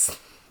advanced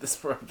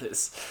this world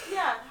is.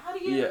 Yeah, how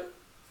do you Yeah.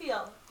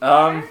 feel?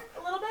 Um, Better?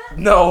 A little bit?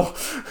 No.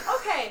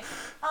 Okay,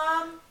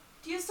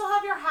 do you still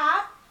have your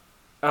hat?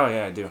 Oh,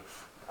 yeah, I do.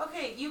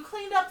 Okay, you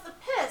cleaned up the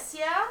piss,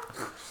 yeah?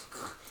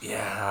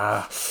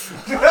 Yeah.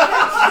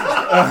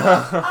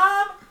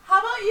 How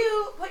about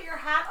you put your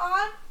hat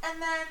on, and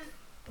then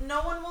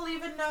no one will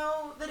even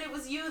know that it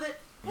was you that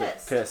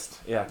pissed? Pissed.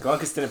 Yeah,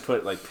 Glunkus didn't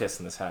put, piss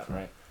in this hat,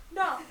 right?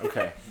 No,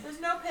 Okay, there's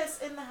no piss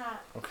in the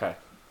hat. okay.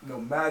 No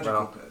magical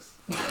Well. piss.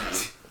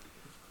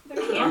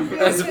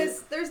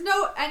 There's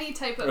no any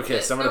type of Okay,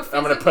 piss, so I'm no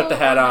gonna put the physical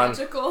hat or on.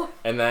 Magical.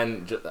 And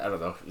then, I don't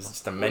know, it's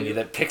just a menu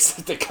that picks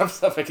that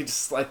comes up. I can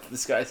just slide through the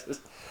skies.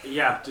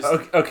 Yeah, just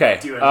Okay.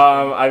 do it.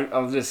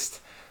 I'll just.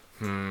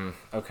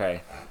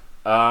 Okay.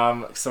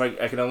 So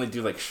I can only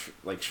do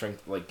shrink,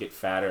 get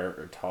fatter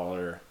or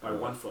taller. by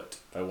 1 foot.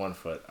 By 1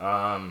 foot. You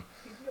can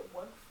get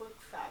 1 foot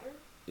fatter?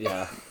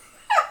 Yeah.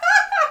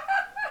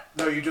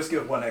 No, you just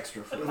get one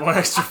extra foot. 1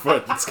 extra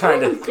foot. It's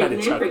kind of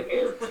chunky.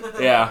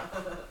 Significant. Yeah.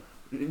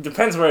 It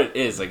depends where it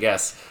is, I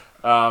guess.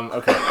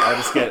 Okay. I'll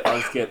just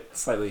get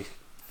slightly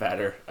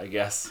fatter, I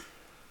guess.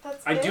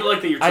 That's I it? do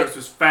like that your choice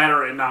was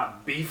fatter and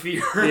not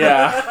beefier.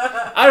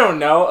 Yeah. I don't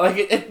know.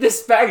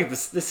 This bag of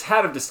this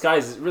hat of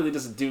disguise, it really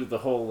doesn't do the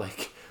whole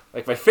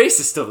Like my face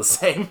is still the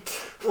same.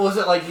 Well, is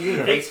it like you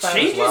get It face fat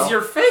changes as well?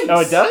 your face. Oh,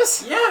 it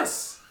does?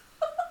 Yes.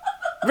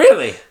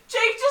 Really?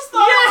 Jake just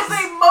thought it was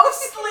a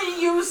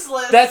mostly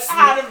useless That's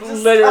Adam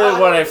literally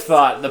what I've disguise.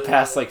 thought the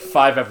past like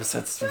 5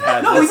 episodes we've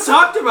had. No, we this.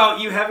 talked about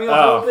you having a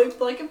Oh. whole big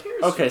like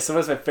appearance. Okay, so what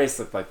does my face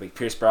look like? Like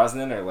Pierce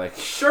Brosnan or like?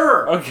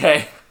 Sure.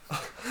 Okay.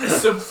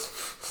 So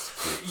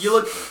you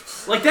look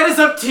like that is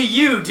up to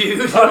you,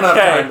 dude. I don't have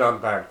Okay. time to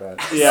unpack that.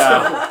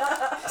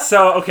 Yeah.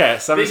 So okay,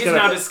 so I'm Big just is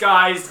now gonna.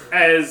 disguised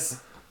as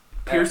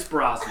Pierce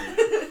Brosnan.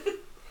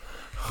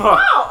 Huh.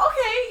 Oh,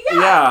 okay,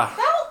 yeah. Yeah.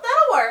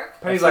 That'll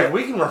work. Penny's like,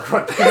 we can work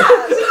with Yeah,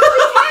 that. we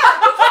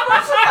can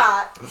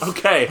work with that.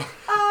 Okay.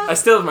 I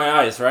still have my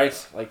eyes,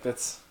 right? Like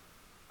that's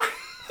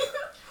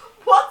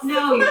What's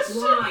No, the you're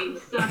question? blind,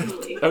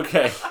 suddenly.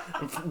 okay.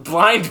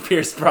 Blind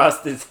Pierce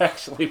Brosnan is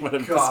actually what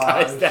I'm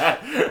God. disguised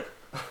at.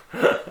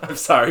 I'm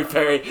sorry,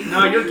 Perry.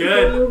 No, you're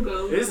good. Go,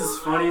 go. This is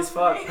funny as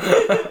fuck.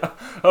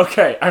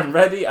 Okay, I'm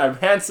ready. I'm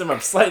handsome. I'm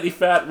slightly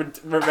fat.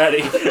 We're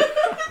ready.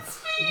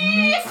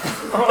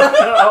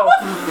 Oh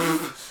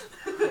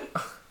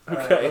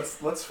Alright, Okay.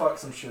 let's fuck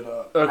some shit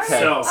up. no. Okay.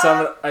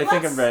 So- I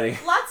think I'm ready.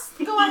 Let's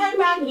go ahead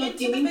back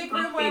into the big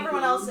room where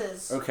everyone else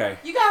is. Okay.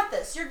 You got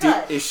this. You're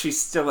good. Is she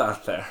still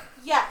out there?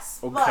 Yes,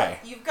 Okay.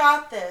 but you've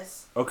got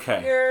this.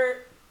 Okay. You're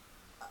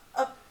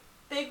a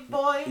big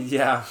boy.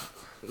 Yeah.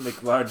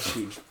 Like large,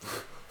 huge.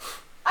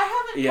 I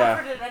haven't Yeah.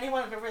 comforted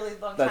anyone in a really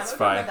long time. That's I'm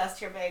doing my fine. best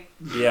here, Big.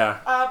 Yeah.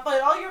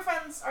 But all your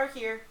friends are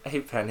here. Hey,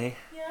 Penny.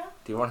 Yeah?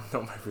 Do you want to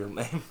know my real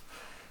name?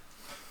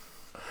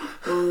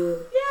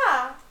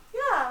 Yeah.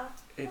 Yeah.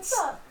 It's What's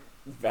up?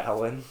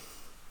 Valen.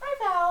 Hi,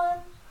 Valen.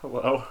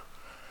 Hello.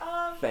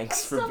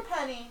 Thanks I'm for still be-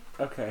 Penny.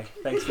 Okay.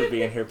 Thanks for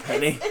being here,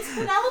 Penny. It's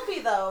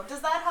Penelope, though.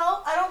 Does that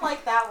help? I don't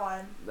like that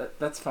one.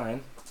 That's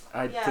fine.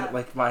 I Yeah. didn't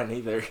like mine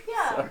either.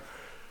 Yeah. So,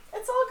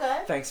 It's all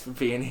good. thanks for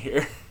being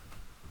here.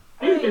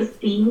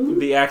 Interesting.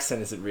 The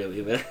accent isn't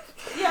really there.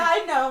 Yeah,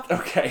 I know.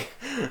 Okay.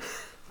 Yeah,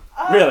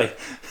 Really?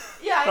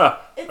 Oh,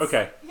 it's,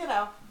 okay. you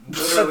know.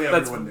 Literally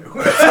That's- everyone knew.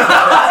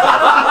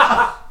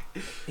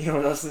 You know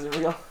what else isn't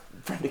real?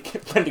 Brenda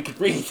can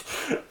read.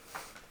 That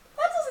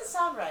doesn't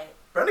sound right.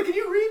 Brenda, can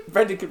you read?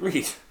 Brenda can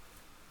read.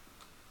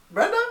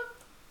 Brenda?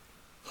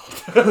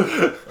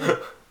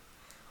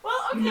 Well,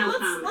 okay, No let's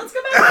comment.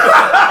 go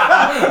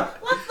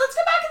back. let's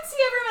go back and see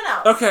everyone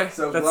else. Okay,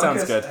 So that Glunkus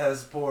sounds good.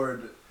 has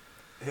poured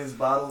his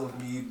bottle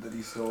of mead that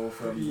he stole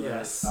from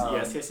Yes. the,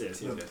 Yes.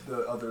 the,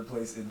 the other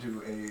place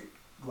into a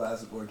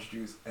glass of orange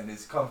juice and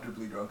is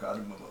comfortably drunk out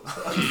of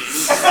mimosa. I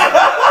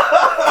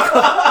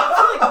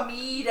feel like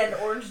mead and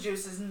orange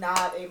juice is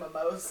not a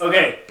mimosa.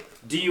 Okay.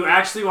 Do you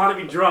actually want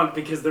to be drunk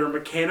because there are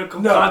mechanical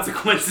No.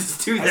 consequences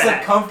to I said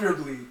that?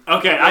 comfortably.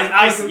 Okay.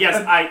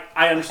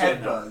 I understand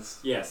Head now. buzz.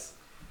 Yes.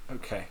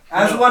 Okay.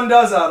 As one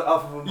does out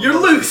off of a mimosa. You're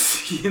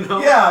loose. You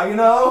know. Yeah, you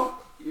know?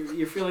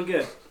 You're feeling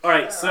good. All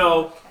right.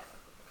 So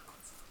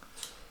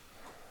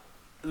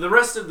the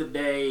rest of the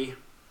day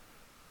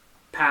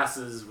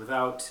passes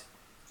without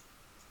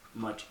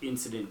much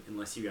incident,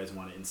 unless you guys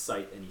want to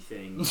incite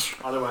anything.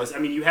 Otherwise, I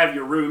mean, you have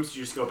your rooms.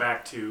 You just go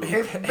back to.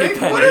 Hey, Hey, babe,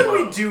 Penny. what are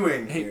we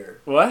doing Hey,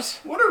 here? what?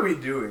 What are we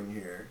doing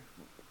here?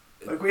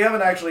 Like, we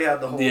haven't actually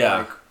had the whole, Yeah.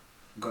 like,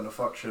 gonna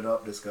fuck shit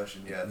up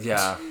discussion yet.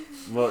 Yeah.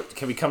 Well,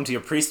 can we come to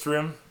your priest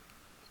room?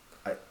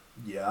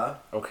 Yeah.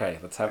 Okay,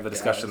 let's have I the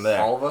discussion guess.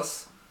 there. All of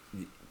us?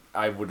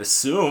 I would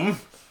assume.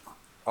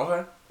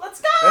 Okay.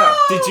 Let's go. Yeah.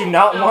 Did you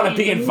not want to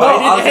be No,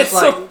 invited? I was just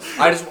Edsel?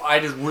 like, I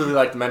just really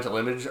like the mental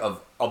image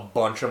of a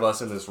bunch of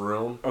us in this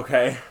room,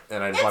 Okay.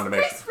 and I just It's wanted to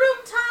make priest room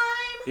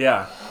time.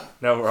 Yeah.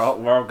 No, we're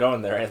all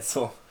going there,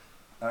 Edsel.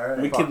 Alright.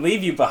 We can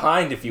leave you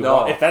behind if you No.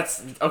 want. If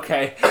that's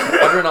okay.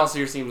 Everyone else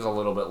here seems a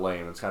little bit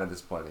lame. It's kind of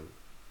disappointing.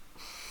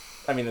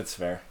 I mean, that's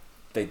fair.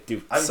 They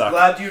do I'm suck.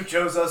 glad you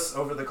chose us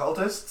over the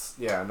cultists.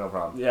 Yeah, no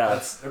problem. Yeah.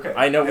 That's okay.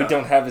 I know we Yeah.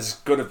 don't have as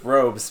good of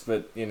robes,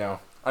 but you know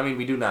I mean,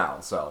 we do now,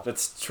 so.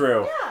 that's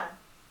true. Yeah.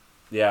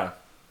 Yeah.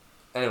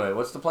 Anyway,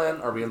 what's the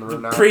plan? Are we in the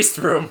room now? Priest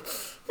room.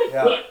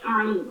 Yeah.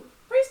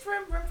 Priest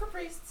room for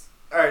priests.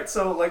 Alright,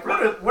 so, like,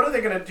 what are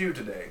they gonna do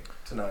tonight?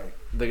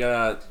 They're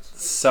gonna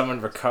summon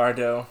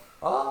Ricardo,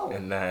 Oh.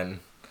 and then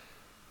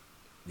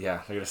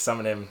yeah, they're gonna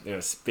summon him. They're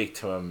gonna speak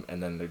to him,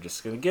 and then they're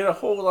just gonna get a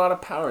whole lot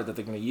of power that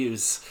they're gonna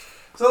use.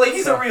 So, like,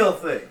 he's So- a real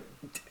thing.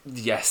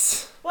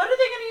 Yes. What are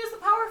they going to use the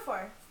power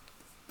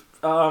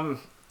for?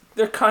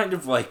 They're kind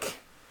of like,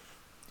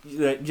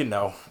 you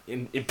know,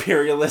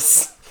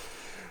 imperialists.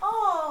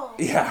 Oh.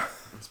 Yeah.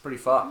 It's pretty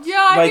fucked.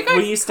 Yeah, I Like, think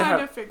we I used to kind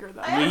have- of figured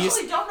that. I We actually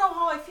used- don't know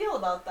how I feel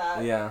about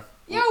that. Yeah.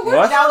 Yeah, we're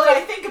What? Now that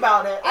I think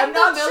about it, I'm In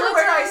not the sure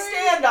where I military?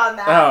 stand on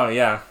that. Oh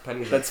yeah.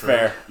 Penny's That's a troop.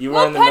 fair. You were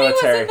Well, in the Penny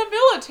military. was in the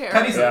military.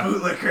 Penny's Yeah. a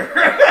bootlicker.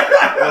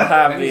 We'll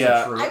have Penny's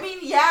the a troop. I mean,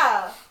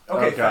 yeah.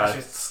 Okay, Oh, God.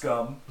 fascist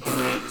scum.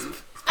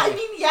 I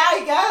mean, yeah,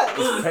 I guess.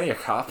 Is Penny a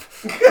cop?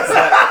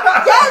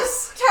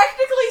 Yes,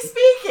 technically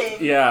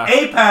speaking. Yeah.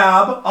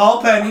 APAB,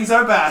 all pennies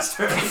are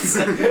bastards.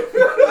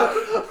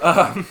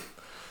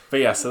 But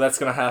yeah, so that's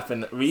gonna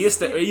happen. It used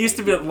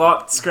to be a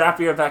lot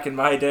scrappier back in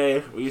my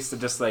day. We used to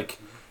just like,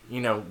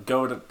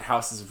 go to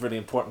houses of really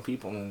important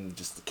people and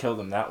just kill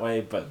them that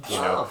way. But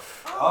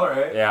All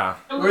right. yeah,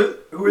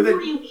 Who are they?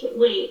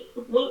 Wait,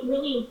 what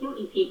really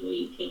important people are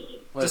you killing?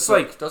 Wait, Just so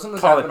like doesn't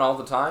this call happen it- all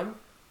the time?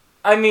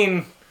 I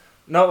mean,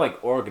 not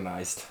like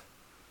organized.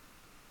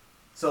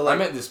 So I like,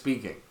 meant the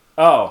speaking.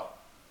 Oh,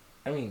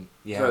 I mean,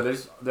 yeah, So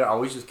they're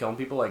always just killing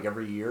people like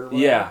every year. or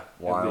whatever? yeah,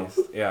 Wow. at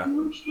least, yeah.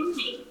 Who are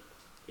killing?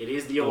 It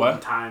is the olden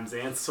What? times,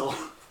 Ansel.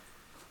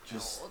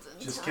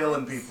 just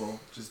killing people,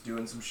 just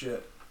doing some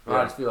shit.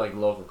 I just feel like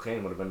local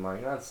king would have been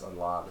like, that's a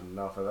lot,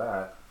 enough of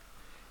that.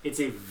 It's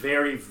a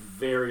very,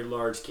 very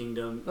large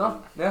kingdom.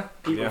 No, yeah.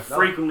 People Yeah.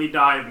 frequently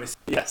die of mis-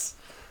 Yes.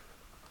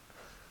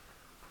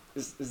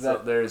 Is So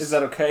that there's- is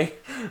that okay?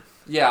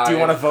 Yeah. Do you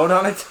want to vote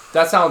on it?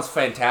 That sounds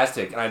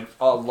fantastic, and I'd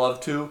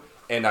love to,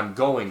 and I'm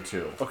going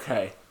to.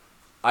 Okay.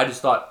 I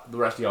just thought the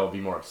rest of y'all would be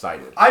more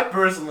excited. I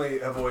personally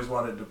have always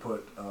wanted to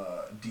put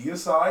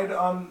deicide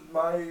on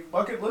my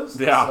bucket list.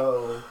 Yeah.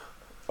 So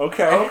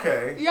Okay.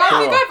 okay. Yeah, I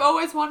think Cool. I've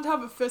always wanted to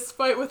have a fist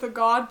fight with a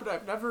god, but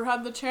I've never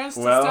had the chance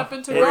to Well, step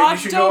into Or you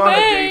God's should go on a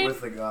date domain.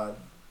 with the god.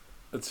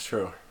 That's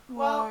true.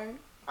 Why?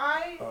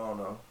 I I don't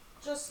know.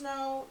 just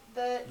know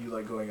that You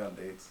like going on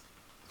dates.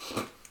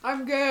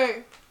 I'm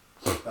gay.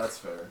 That's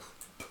fair.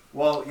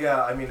 Well,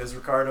 yeah. I mean, is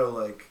Ricardo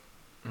like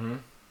Mm-hmm.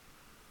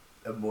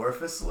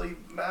 amorphously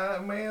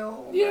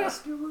male? Yeah.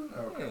 Masculine?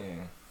 Okay.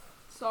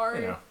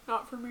 Sorry, You know.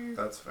 not for me.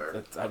 That's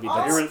fair. I mean, all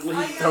that's, Apparently.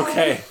 I know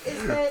Okay.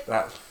 is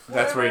that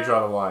That's where you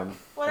draw the line.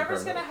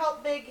 whatever's Okay. gonna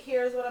help Big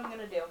here is what I'm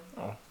gonna do.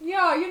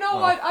 Yeah, you know Oh.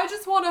 what? I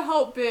just want to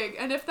help Big,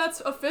 and if that's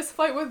a fist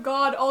fight with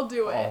God, I'll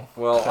do it. oh,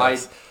 Well,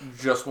 thanks.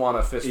 I just want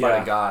to fist fight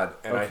Yeah. a god,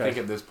 and I Okay. think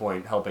at this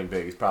point, helping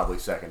Big is probably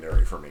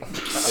secondary for me.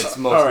 It's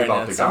mostly All right, about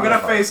the Nance. god. I'm gonna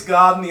fight. face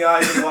God in the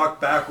eyes and walk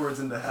backwards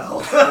into hell.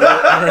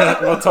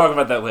 We'll talk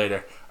about that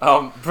later.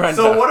 Brenda.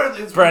 So what are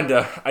these?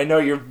 Brenda, I know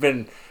you've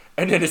been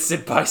an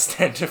innocent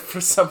bystander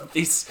for some of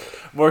these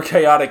more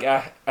chaotic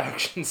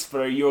actions,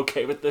 but are you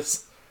okay with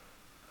this?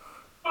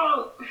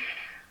 Well,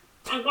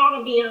 I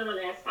gotta be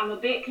honest. I'm a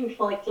bit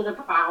conflicted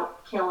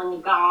about killing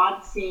a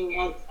god, seeing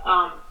as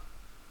I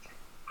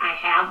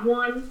have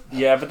one,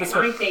 Yeah, but this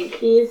and I one. think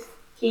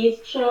he's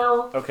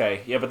chill.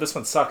 Okay, yeah, but this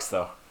one sucks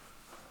though.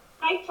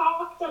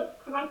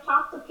 Can I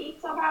talk to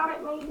Pizza about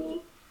it,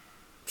 maybe?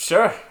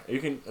 Sure, you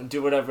can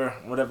do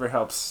whatever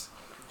helps.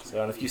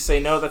 So, and if you say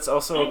no, that's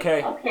also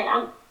okay. Okay,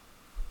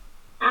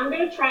 I'm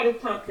gonna try to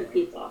talk to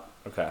Pizza.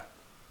 Okay.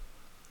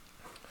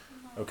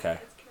 Okay.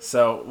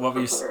 So, what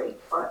were you Sorry,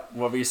 but-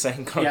 what were you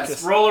saying, Yes,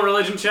 Marcus? roll a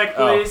religion check,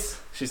 please.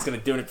 She's gonna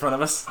do it in front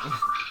of us.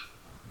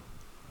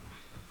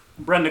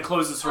 Brenda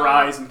closes her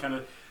eyes and kind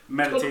of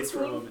meditates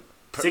for a moment.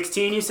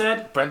 16, you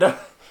said? Brenda,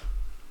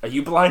 are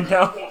you blind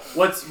now? Yeah.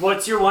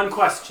 What's your one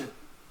question?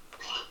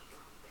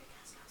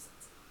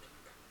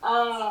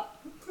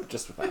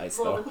 Just with the eyes,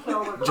 Will though. the kill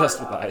Ricardo? Just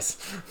with the eyes.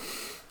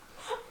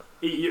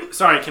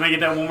 Sorry, can I get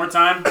that one more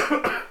time?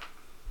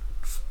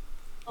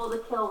 Will the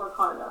kill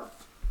Ricardo?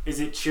 Is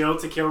it chill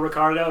to kill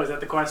Ricardo? Is that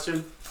the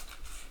question?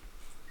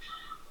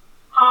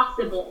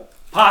 Possible.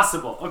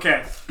 Possible.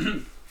 Okay.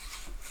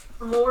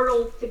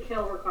 Mortals to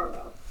kill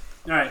Ricardo.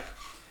 All right.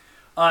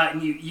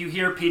 And you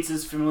hear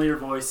Pizza's familiar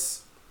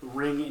voice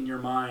ring in your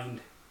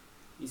mind.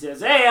 He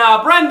says, "Hey,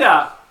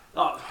 Brenda.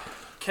 Oh,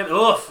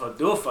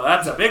 oofa.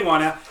 That's a big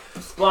one.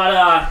 But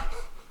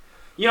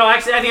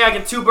actually, I think I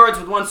get two birds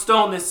with one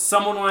stone.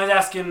 Someone was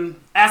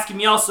asking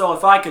me also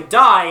if I could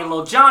die. And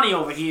little Johnny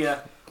over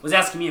here was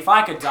asking me if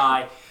I could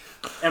die.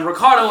 And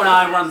Ricardo and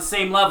I were on the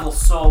same level.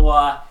 So,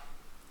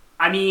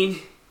 I mean,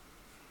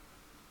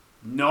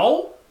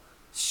 no.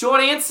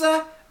 Short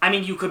answer. I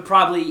mean, you could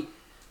probably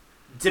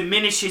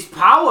diminish his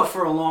power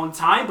for a long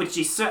time, but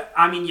you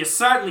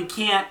certainly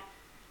can't,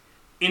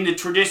 in the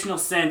traditional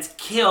sense,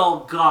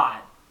 kill God.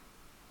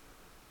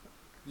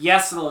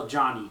 Yes, little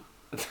Johnny,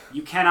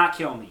 you cannot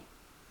kill me.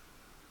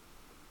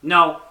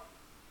 No.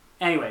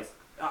 Anyways,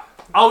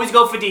 always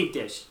go for deep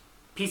dish.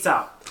 Peace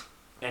out.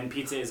 And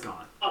Pizza is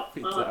gone.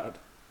 Pizza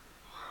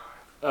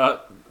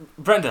out.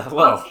 Brenda,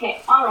 hello.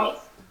 Okay, alright.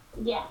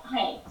 Yeah,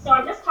 hey. So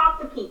I just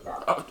talked to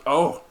Pizza.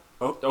 Oh,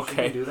 Did you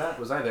okay. do that?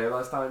 Was I there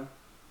last time?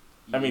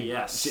 I mean,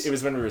 yes. it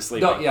was when we were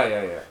sleeping. No, yeah.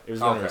 It was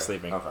when we were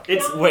sleeping. Okay.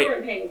 It's No, we wait,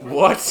 weren't paying attention.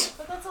 what?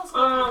 But that's also a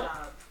good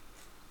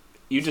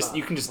job.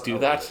 You can just do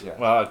Well, that? yeah.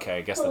 Well, okay,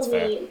 I guess that's Told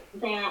fair. me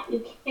that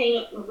you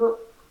can't. You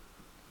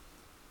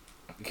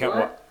can't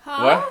what?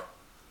 Huh? What?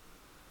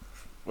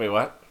 Wait,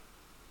 what?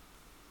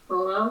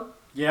 Hello?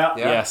 Yeah.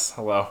 Yeah. Yes,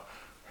 hello.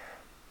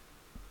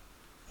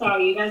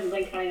 Sorry, you guys have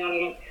been cutting out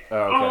again. Oh,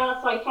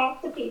 okay. So I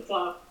talked to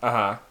Pizza.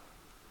 Uh-huh.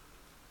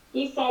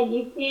 He said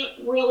you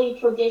can't really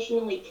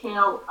traditionally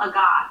kill a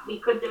god. We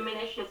could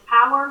diminish his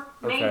power,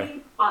 maybe, Okay.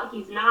 but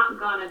he's not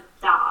gonna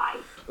die.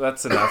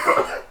 That's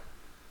enough.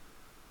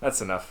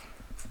 That's enough.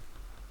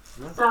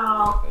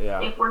 So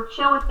Yeah. if we're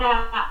chill with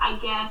that, I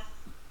guess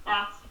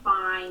that's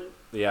fine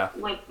Yeah.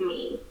 with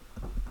me.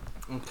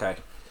 Okay.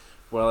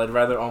 Well, I'd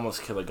rather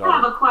almost kill a I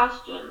have god. a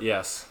question.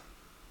 Yes.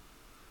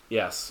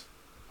 Yes.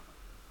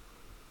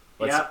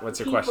 Yeah. What's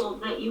your People question?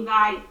 that you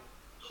guys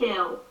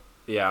kill,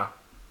 Yeah.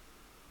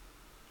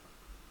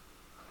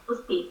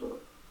 Those people.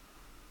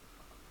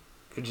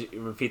 Could you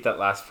repeat that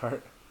last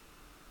part?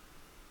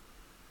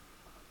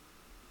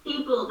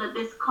 People that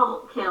this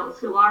cult kills,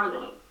 who are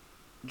they?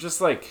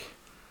 Just like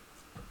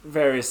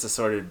various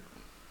assorted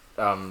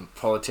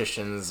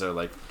politicians or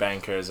like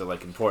bankers or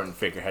like important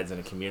figureheads in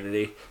a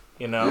community,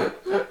 you know?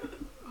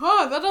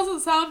 Huh, that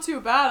doesn't sound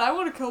too bad. I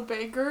want to kill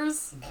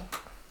bankers.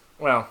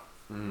 Well,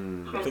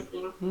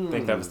 Interesting. I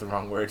think that was the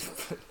wrong word.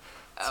 But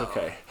it's Oh.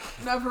 okay.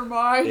 Never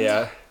mind.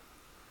 Yeah.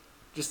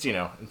 Just, you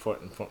know,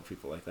 important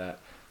people like that.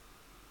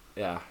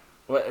 Yeah.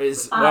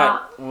 What's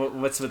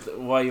with,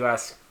 why you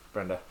ask,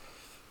 Brenda?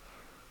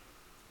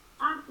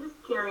 I'm just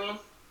curious.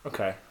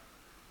 Okay.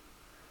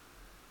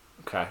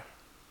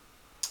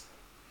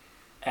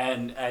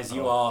 And as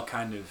you all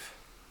kind of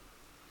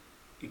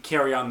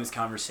carry on this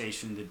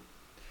conversation,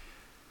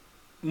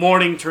 the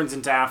morning turns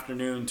into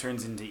afternoon,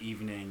 turns into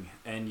evening,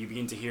 and you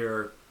begin to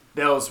hear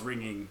bells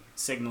ringing,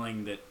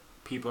 signaling that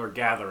people are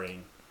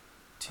gathering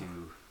to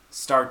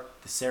start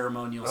the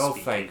ceremonial Oh,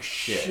 speaking. thank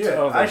shit. Shit,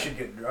 Oh, I they- should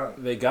get drunk.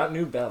 They got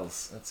new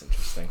bells. That's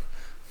interesting.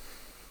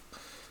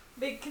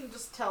 Big can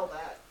just tell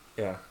that.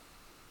 Yeah.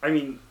 I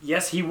mean,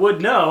 yes, he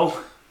would know.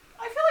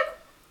 I feel like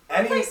the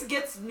Any place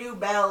gets new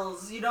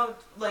bells. You don't,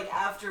 like,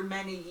 after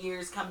many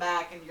years come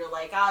back and you're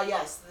like, ah,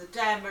 yes, the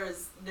timbre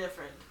is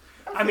different.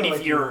 I mean, feel if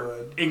like you you're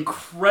would.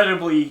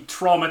 incredibly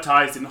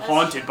traumatized and That's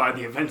haunted true. by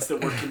the events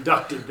that were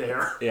conducted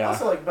there. Yeah.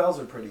 Also, like bells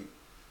are pretty.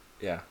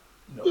 Yeah.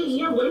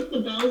 Yeah, what if the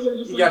bells are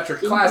just You like got your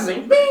super classic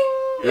big? bing.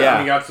 Yeah.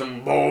 And you got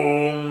some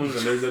booms,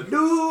 and there's a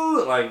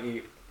doo. Like,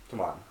 come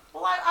on.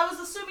 Well, I was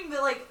assuming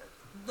that, like,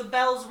 the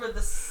bells were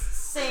the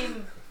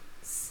same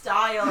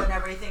style and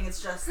everything.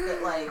 It's just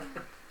that, like,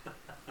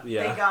 they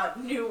Yeah.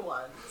 got new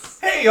ones.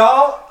 Hey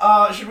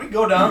y'all, should we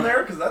go down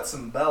there? Cause that's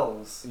some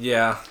bells.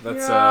 Yeah.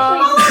 That's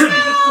Yeah.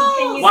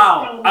 Continue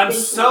Wow, the I'm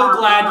conversation so about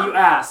glad bells. you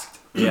asked.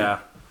 yeah.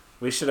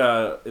 We should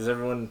is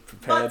everyone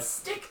prepared? But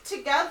stick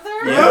together?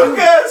 Yeah.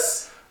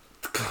 Lucas!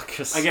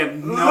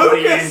 Again,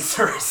 nobody Lucas!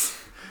 answers.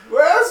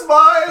 Where's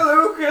my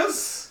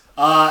Lucas?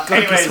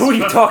 Anyways, who are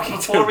you talking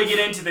before to? we get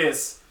into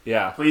this,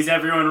 Yeah. please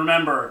everyone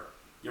remember,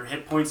 your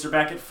hit points are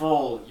back at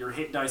full, your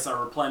hit dice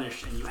are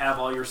replenished, and you have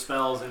all your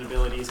spells and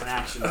abilities and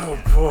actions Oh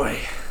again, boy.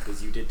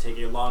 because you did take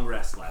a long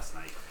rest last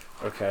night.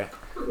 Okay.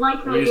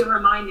 Like how We just- you're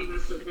reminding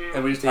us of that.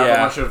 And we just have Yeah.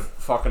 a bunch of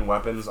fucking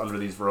weapons under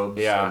these robes.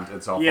 Yeah. And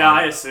it's all Yeah,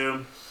 I fun.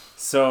 assume.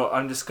 So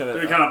I'm just gonna.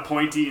 They're kind of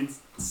pointy and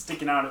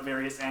sticking out at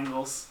various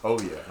angles. Oh,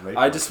 yeah.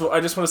 I just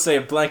want to say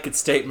a blanket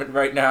statement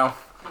right now.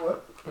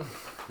 What?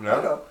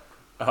 No.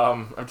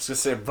 I'm just gonna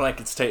say a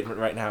blanket statement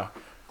right now.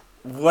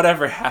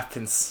 Whatever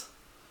happens,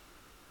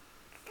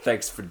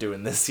 thanks for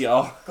doing this,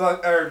 y'all.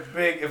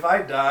 Big, if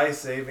I die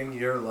saving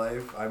your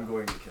life, I'm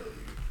going to kill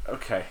you.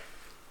 Okay.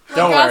 Like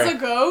Don't as worry. a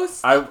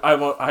ghost?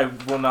 I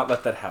will not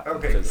let that happen.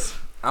 Okay, Because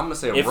I'm going to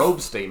say a If-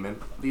 robe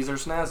statement. These are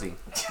snazzy.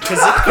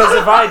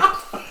 if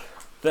I.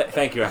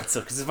 Thank you,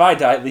 Ansel. Because if I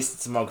die, at least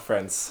it's among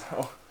friends.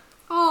 Oh,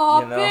 Aw,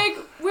 you know. Big,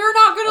 we're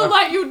not gonna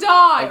let you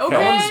die, Okay.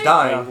 okay? No one's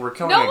dying. Yeah. We're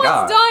killing No a one's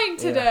god. dying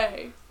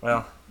today.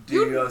 well,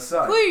 Do your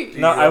son. please.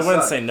 Do no, I your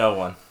wouldn't son. say no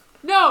one.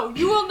 No,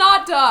 you will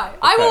not die.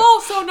 I Okay. will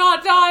also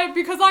not die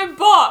because I'm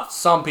buff.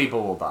 Some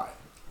people will die.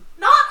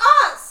 Not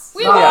us!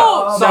 We No,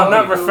 won't. no, I'm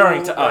not people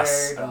referring to may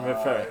us.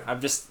 die.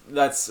 I'm just.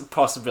 That's a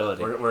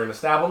possibility. We're going to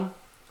stab them,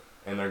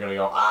 and they're going to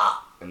go,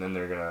 ah! And then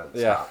they're going to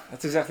Yeah, stop.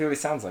 that's exactly what he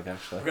sounds like,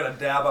 actually. We're gonna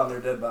dab on their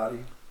dead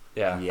body.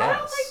 Yeah. I don't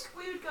Yes. think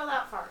we would go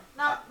that far.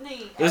 Not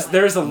me.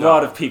 There's a No.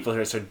 lot of people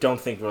here, so I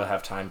don't think we'll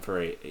have time for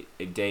a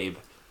Dabe,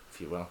 if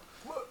you will.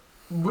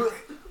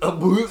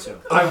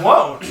 I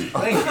won't.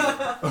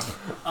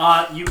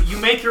 Thank you. You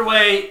make your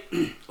way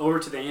over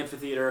to the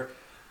amphitheater,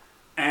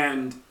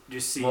 and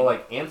just see. More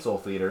like Ansel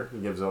Theater. He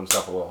gives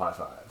himself a little high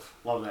five.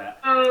 Love that.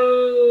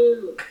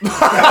 Oh.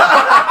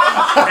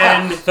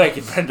 And Thank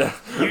you, Brenda.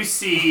 you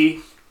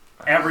see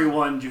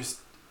everyone just.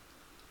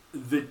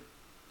 The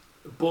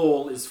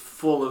bowl is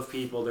full of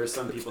people. There's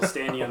some people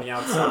standing on the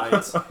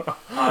outsides.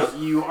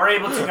 You are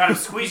able to kind of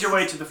squeeze your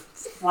way to the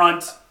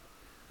front,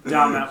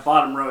 down that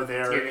bottom row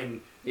there,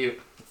 and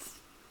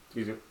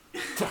Excuse me.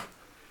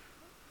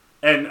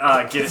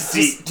 get a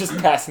seat. Just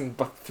passing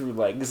through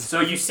legs.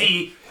 So you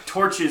see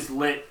torches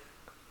lit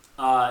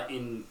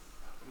in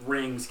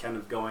rings kind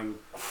of going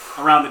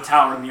around the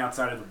tower on the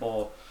outside of the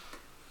bowl.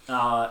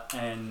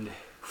 And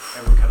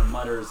everyone kind of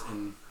mutters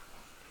and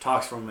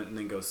talks for a moment and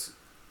then goes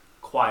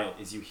quiet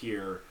as you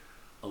hear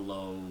a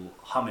low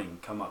humming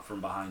come up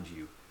from behind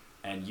you.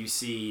 And you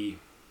see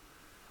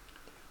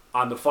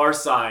on the far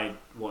side,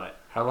 what?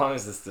 How long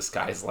does this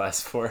disguise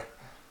last for?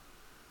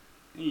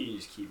 You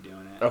just keep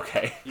doing it.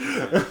 Okay.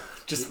 You-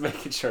 Just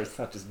making sure it's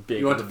not just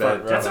big. You went in to the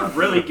front bed. row. That's a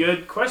really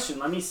good question.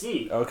 Let me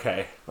see.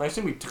 Okay. I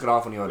assume we took it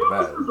off when you went to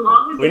As bed.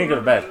 long as We didn't go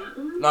to bed.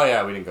 No,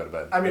 yeah, we didn't go to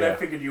bed. I mean, Yeah. I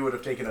figured you would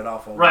have taken it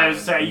off. Right, I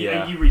was saying,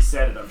 Yeah. you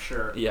reset it, I'm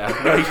sure. Yeah.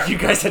 No, you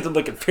guys had to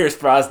look at Pierce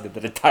Brosnan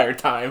the entire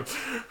time.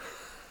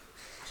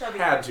 Chubby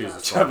Had to.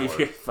 Christmas. Chubby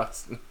Pierce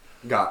Brosnan.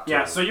 Got to.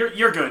 Yeah, so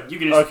you're good. You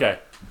can just Okay.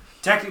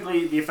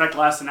 technically the effect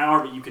lasts an hour,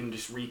 but you can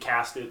just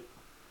recast it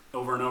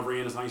over and over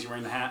again as long as you're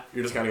wearing the hat.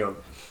 You're just kind of going,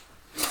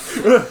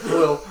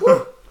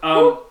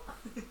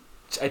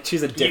 I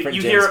choose a different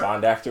you James hear-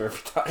 Bond actor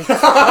every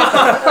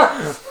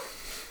time.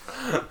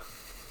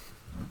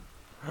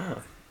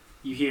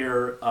 You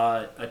hear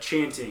a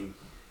chanting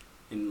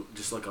in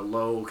just like a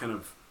low kind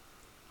of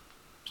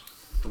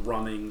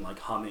thrumming, like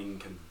humming,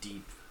 kind of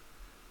deep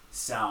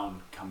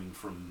sound coming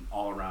from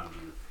all around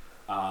you.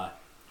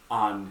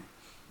 On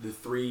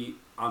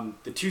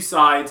the two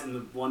sides and the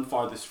one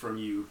farthest from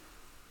you,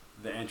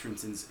 the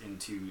entrances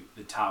into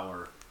the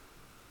tower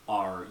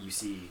you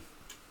see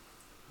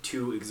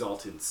two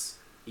exaltants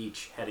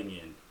each heading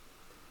in.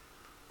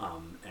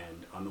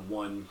 And on the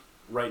one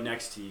right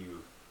next to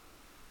you,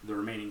 the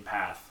remaining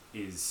path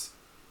is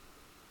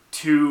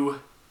two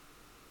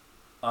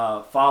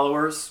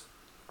followers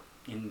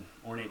in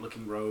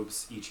ornate-looking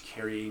robes, each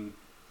carrying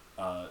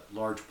a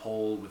large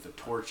pole with a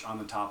torch on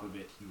the top of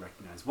it. You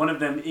recognize one of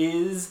them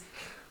is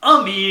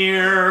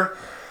Amir.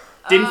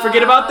 Didn't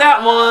forget about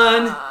that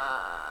one.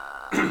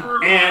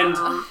 And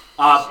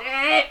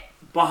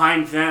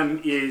behind them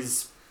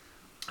is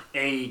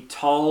a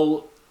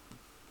tall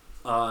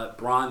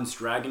bronze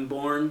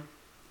dragonborn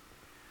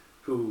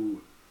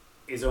who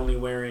is only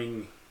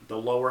wearing the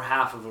lower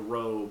half of a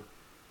robe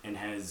and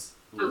has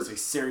looks like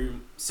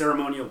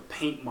ceremonial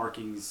paint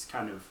markings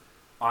kind of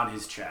on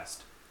his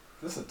chest.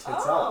 This is a tits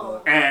out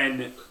look.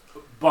 And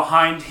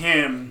behind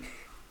him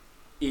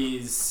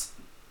is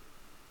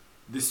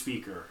the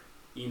speaker,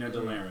 Ina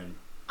Delarin.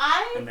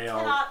 I And they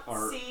all cannot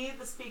are- see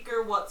the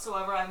speaker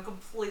whatsoever. I'm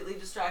completely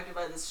distracted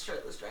by this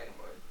shirtless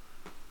dragonborn.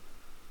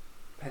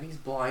 Penny's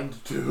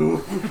blind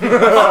too.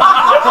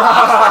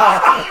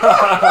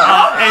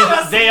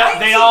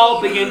 And they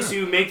all begin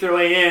to make their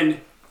way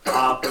in.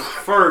 But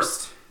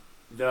first,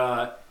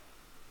 the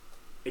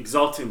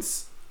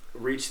exaltants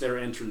reach their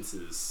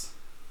entrances.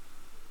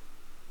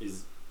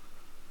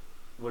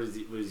 What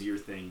is your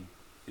thing?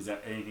 Is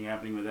that anything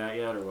happening with that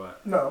yet, or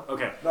what? No.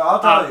 Okay. No, I'll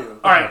tell you.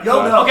 All right.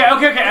 You'll know. Okay. I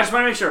just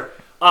want to make sure.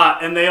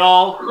 And they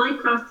all I'm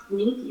like how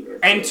sneaky this is.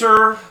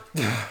 enter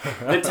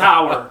the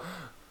tower,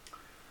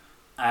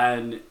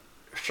 and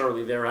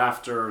shortly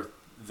thereafter,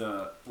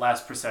 the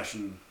last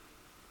procession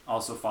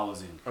also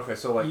follows in. Okay,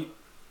 so like,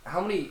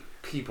 how many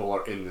people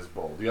are in this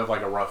bowl? Do you have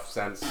like a rough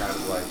sense, kind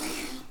of like?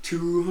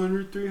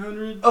 200,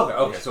 300?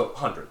 Okay, so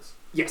hundreds.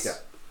 Yes. Yeah.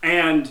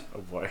 And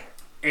Oh boy.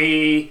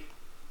 an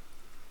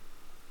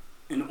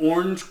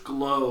orange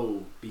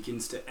glow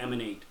begins to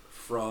emanate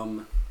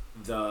from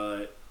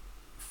the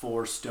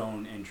 4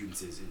 stone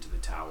entrances into the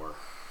tower.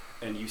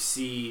 And you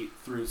see,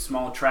 through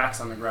small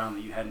tracks on the ground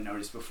that you hadn't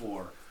noticed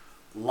before,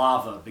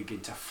 lava begin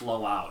to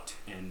flow out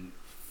and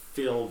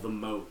fill the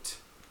moat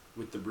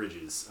with the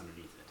bridges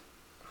underneath it.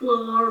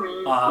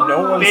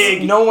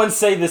 Florence. No one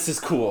say this is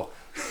cool.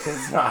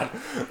 It's not.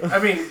 I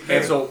mean,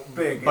 And so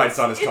big. bites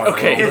on his tongue.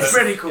 Okay, a little It's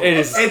bit. pretty cool. It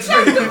is. It's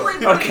pretty cool.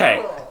 Technically pretty Okay,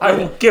 cool. I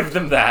will give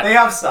them They that.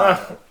 have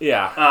style.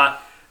 Yeah.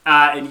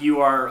 And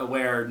you are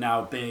aware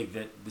now, Big,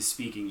 that the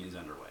speaking is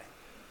underway.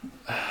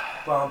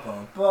 Bum,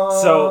 bum, bum.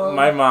 So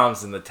my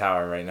mom's in the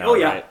tower right now. Oh,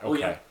 yeah. Right? Oh,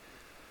 Okay.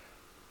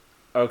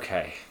 yeah.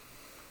 Okay.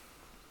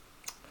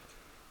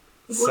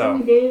 What So do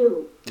we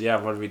do? yeah,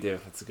 what do we do?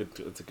 That's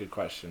a good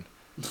question.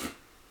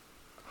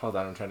 Hold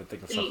on, I'm trying to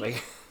think of something.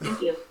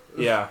 Thank you.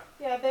 Yeah.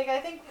 Yeah, Big. I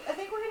think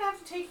we're gonna have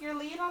to take your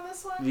lead on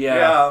this one.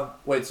 Yeah.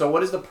 Wait, so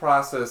what is the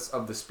process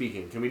of the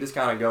speaking? Can we just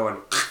kind of go and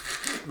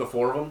the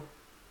 4 of them?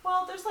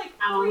 Well, there's like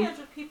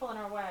 300 people in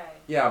our way.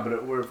 Yeah, but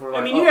if we're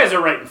like, I mean, you guys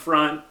are right in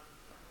front.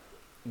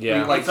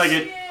 Yeah. Like- It's like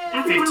a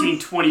Yeah. 15,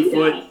 20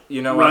 foot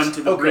You know run what?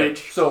 to the okay,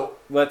 bridge. so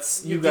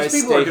Let's you these guys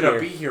people stay are gonna here.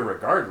 be here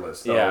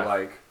regardless. Though, Yeah.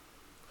 like,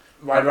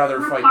 I'd rather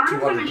We're fight probably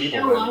 200 gonna people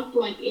show than. up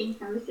like in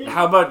person.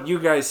 How about you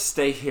guys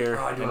stay here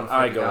Oh, I do and wanna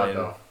I freak go out, in?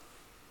 though.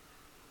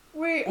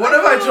 Wait. What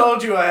if I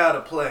told you I had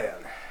a plan?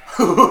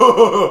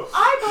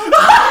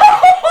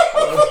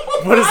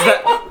 What does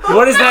that?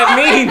 What does that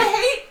mean? I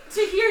hate to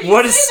hear you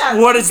What say is? that.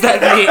 What does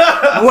that mean?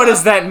 What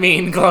does that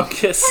mean,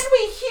 Glunkus? Can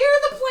we hear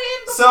the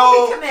plan before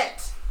So- we commit?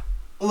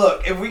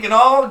 Look, if we can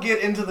all get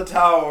into the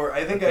tower,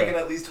 I think I Okay. can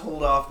at least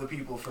hold off the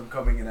people from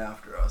coming in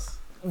after us.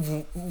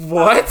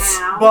 What?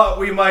 How? But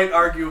we might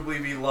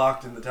arguably be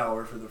locked in the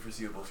tower for the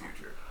foreseeable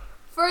future.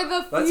 For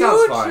the That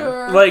sounds fine.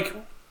 future. Like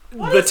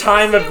What the is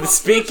time of the foreseeable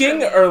speaking,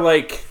 future? or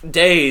like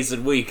days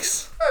and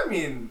weeks? I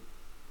mean,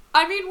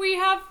 I mean, we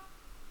have.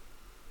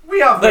 we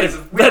have Let ways him-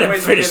 of, we let have him ways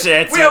of finish getting, the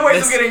answer we have ways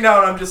this. of getting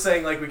down. I'm just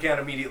saying, like, we can't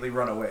immediately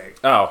run away.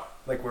 Oh,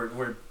 Like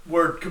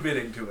we're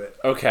committing to it.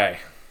 okay.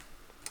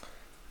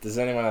 Does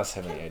anyone else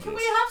have any Can ideas?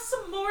 we have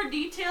some more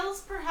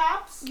details,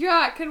 perhaps?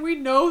 Yeah, can we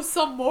know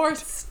some more We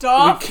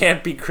stuff?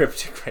 can't be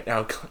cryptic right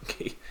now,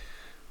 Clunky.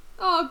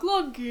 Oh, Do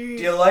Glunky.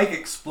 you like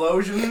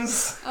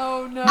explosions?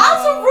 Oh no.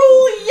 As a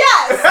rule,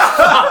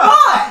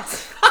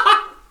 yes.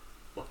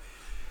 But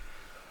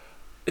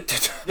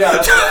Yeah,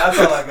 that's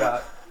all I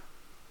got.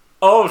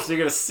 Oh, so you're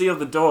gonna seal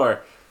the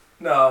door?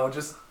 No,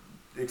 just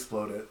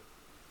explode it.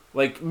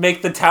 Like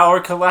make the tower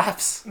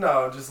collapse?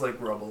 No, just like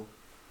rubble.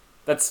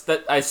 That's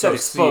that. I said So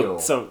explode. seal.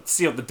 So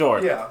seal the door.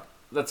 Yeah,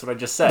 That's what I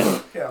just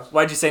said. yeah,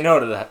 Why'd you say no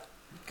to that?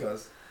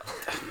 because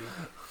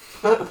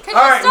Can you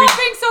Alright, stop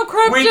being so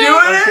cryptic? We doing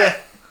it?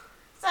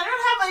 So I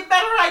don't have a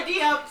better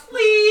idea,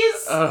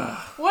 please.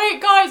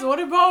 Wait, guys, what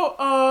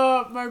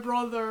about my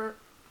brother?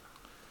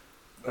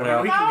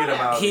 Well, we can get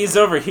him out. He's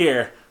over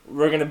here.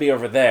 We're gonna be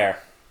over there.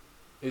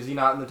 Is he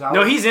not in the tower?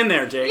 No, he's in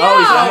there, Jake. Yeah,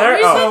 he's in there?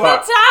 He's Oh, in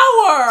fuck. the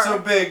tower. So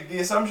big. The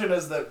assumption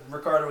is that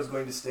Ricardo is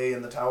going to stay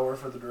in the tower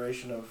for the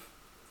duration of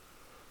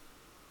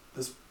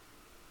this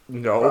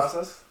No.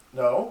 process.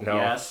 No. No.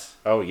 Yes.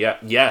 Oh yeah.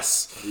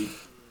 Yes.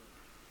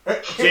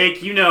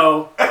 Jake, you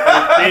know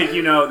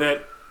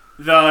that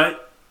the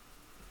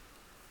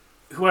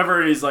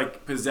whoever is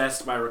like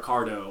possessed by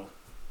Ricardo,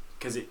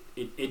 because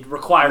it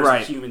requires a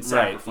Right, human right,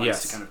 sacrifice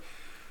yes. to kind of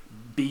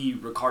be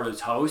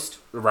Ricardo's host,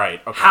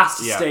 Right. Okay. has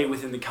to yeah. stay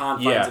within the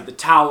confines Yeah. of the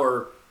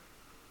tower,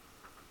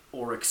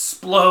 or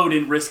explode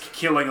and risk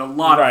killing a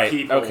lot Right. of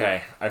people.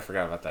 Okay. I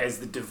forgot about that. As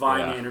the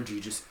divine Yeah. energy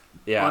just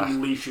Yeah.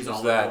 unleashes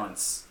all that- at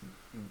once.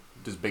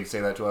 Does Big say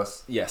that to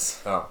us?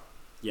 Yes. Oh.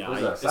 Yeah, What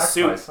I was that,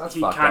 assume sacrifice? That's he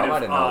fucked kind up. I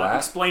of didn't know that.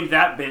 explained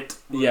that bit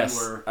when Yes.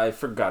 you were I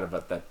forgot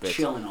about that bit.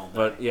 chilling all day.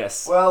 But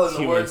yes. Well, in the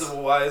humans. words of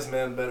a wise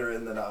man, better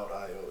in than out.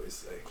 I always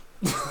say.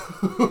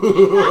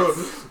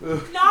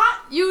 Not.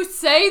 You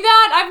say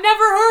that? I've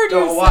never heard No,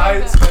 you a say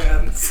wise that.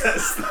 man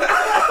says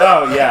that.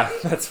 Oh yeah,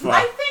 that's I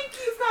fine. think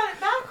you've got it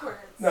backwards.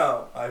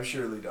 No, I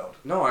surely don't.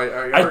 No,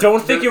 I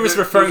don't think it was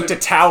referring to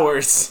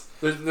towers.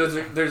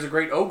 There's a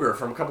great ogre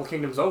from a couple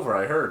kingdoms over.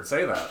 I heard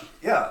say that.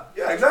 Yeah,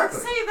 exactly.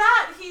 Say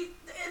that.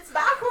 It's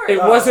backwards. It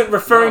wasn't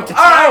referring to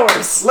All right,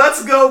 towers.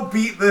 let's go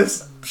beat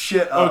this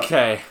shit up.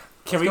 Okay.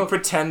 Can we go.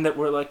 pretend that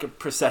we're like a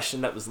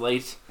procession that was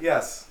late?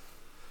 Yes.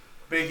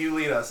 Big, you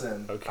lead us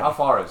in. Okay. How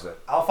far is it?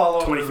 I'll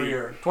follow 20 in the feet.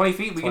 rear. 20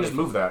 feet? We can 20 just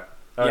move that.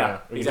 Oh, Yeah,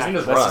 we exactly.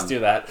 Let's Run. just do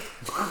that.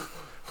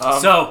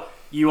 So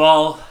you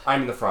all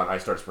I'm in the front. I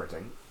start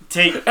sprinting.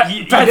 take. I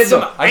did the- I did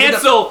the-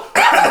 Ansel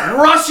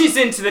rushes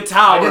into the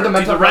tower. I did the Do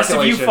mental the rest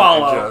of you calculation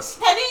follow. and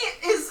just- Penny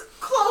is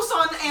close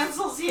on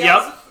Ansel's heels.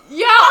 Yep.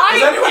 Yeah,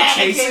 Is I anyone panicking.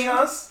 chasing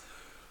us?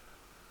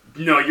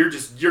 No,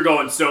 you're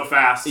going so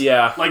fast.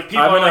 Yeah. Like people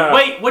I'm are like, gonna-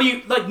 wait, what do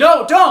you like?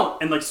 No,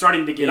 don't, and like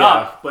starting to get Yeah.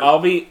 up. But I'll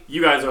be.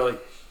 you guys are like,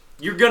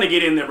 you're gonna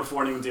get in there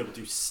before anyone's able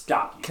to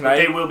stop you. Can But I-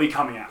 they will be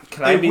coming out.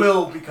 Can I They be?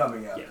 will be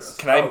coming after Yes. us.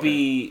 Can I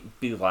Okay.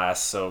 be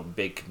last? So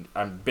big.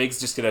 Big's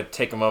just gonna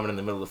take a moment in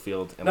the middle of the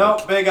field. And No,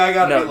 like, Big, I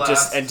gotta be no,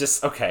 last.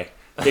 just okay.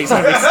 Big's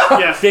gonna be.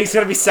 Yeah. Big's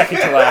gonna be second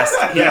to last.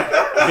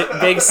 Yeah.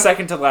 Big's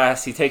second to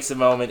last. He takes a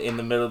moment in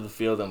the middle of the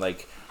field and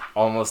like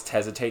almost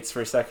hesitates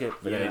for a second,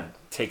 but then Yeah. he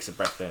takes a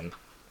breath in.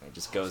 And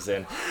just goes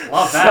in.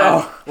 Love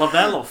that. Love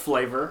that little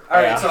flavor.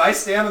 Alright, Yeah. so I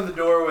stand in the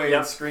doorway Yep.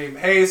 and scream,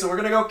 "Hey, so we're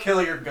gonna go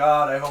kill your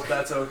god. I hope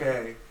that's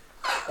okay."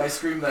 I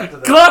scream that to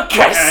them.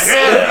 Glockus! With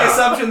the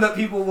assumption that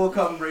people will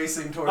come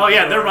racing towards Oh the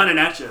yeah, door. they're running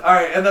at you.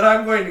 Alright, and then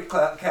I'm going to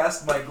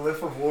cast my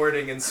glyph of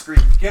warding and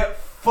scream, "Get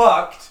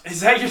fucked!"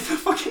 Is that your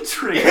fucking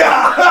tree?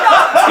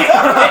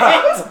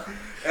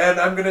 And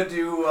I'm gonna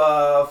do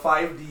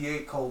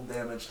 5d8 cold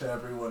damage to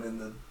everyone in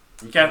the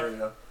Okay,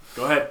 area.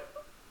 go ahead.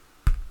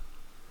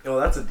 Oh,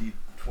 that's a d20.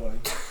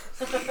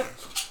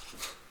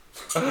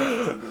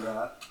 Do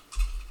that.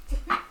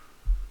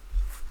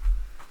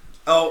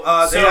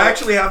 Oh, they So-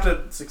 actually have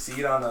to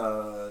succeed on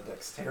a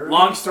dexterity.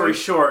 Long story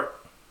short,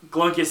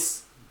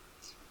 Glunkus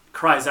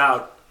cries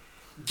out,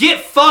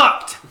 "Get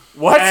fucked!"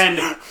 What?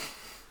 And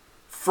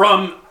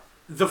from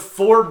the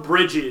 4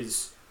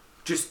 bridges,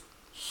 just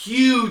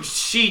huge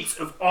sheets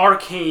of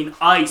arcane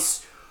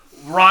ice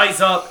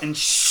rise up and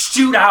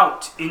shoot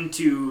out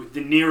into the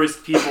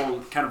nearest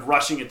people kind of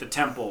rushing at the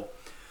temple,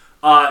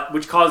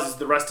 which causes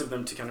the rest of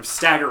them to kind of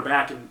stagger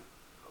back and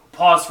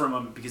pause for a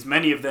moment because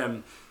many of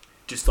them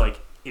just like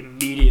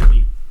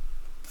immediately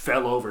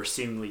fell over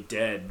seemingly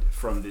dead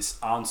from this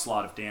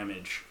onslaught of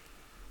damage.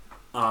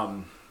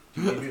 Do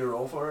you need me to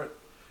roll for it?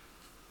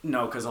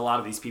 No, because a lot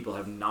of these people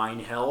have 9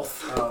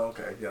 health. Oh,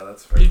 okay. Yeah,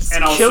 that's fair. You just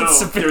And killed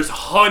also, some- there's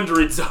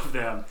hundreds of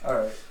them.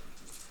 Alright.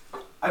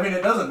 I mean,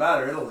 it doesn't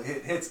matter.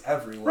 It hits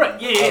everyone.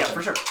 Right, yeah, Okay.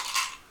 for sure.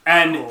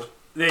 And Cool.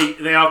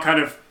 they all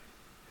kind of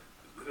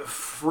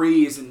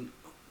freeze and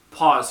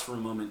pause for a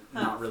moment,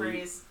 not really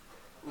Freeze.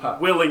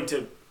 willing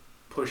to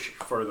push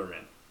further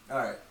in.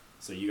 Alright.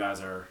 So you guys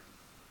are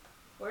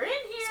We're in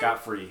here.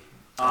 scot-free.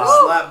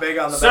 Slap Big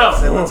on the so- back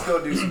and say, "Let's go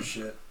do some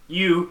shit."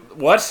 You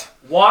What?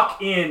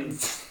 walk in,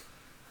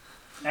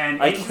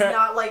 and I in- It's can't-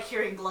 not like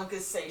hearing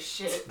Glunkus say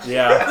shit.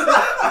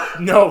 Yeah.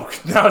 No,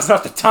 now's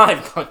not the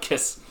time,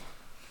 Glunkus.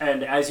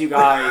 and as you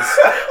guys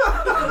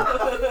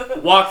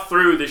walk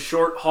through the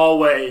short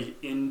hallway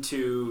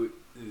into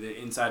the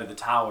inside of the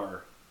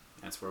tower,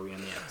 that's where we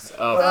end the episode.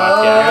 Oh,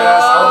 fuck yeah.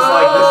 Yes, I was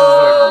like, this is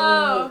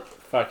Oh.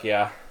 Fuck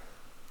yeah.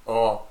 the.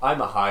 Oh,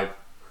 I'm a hype.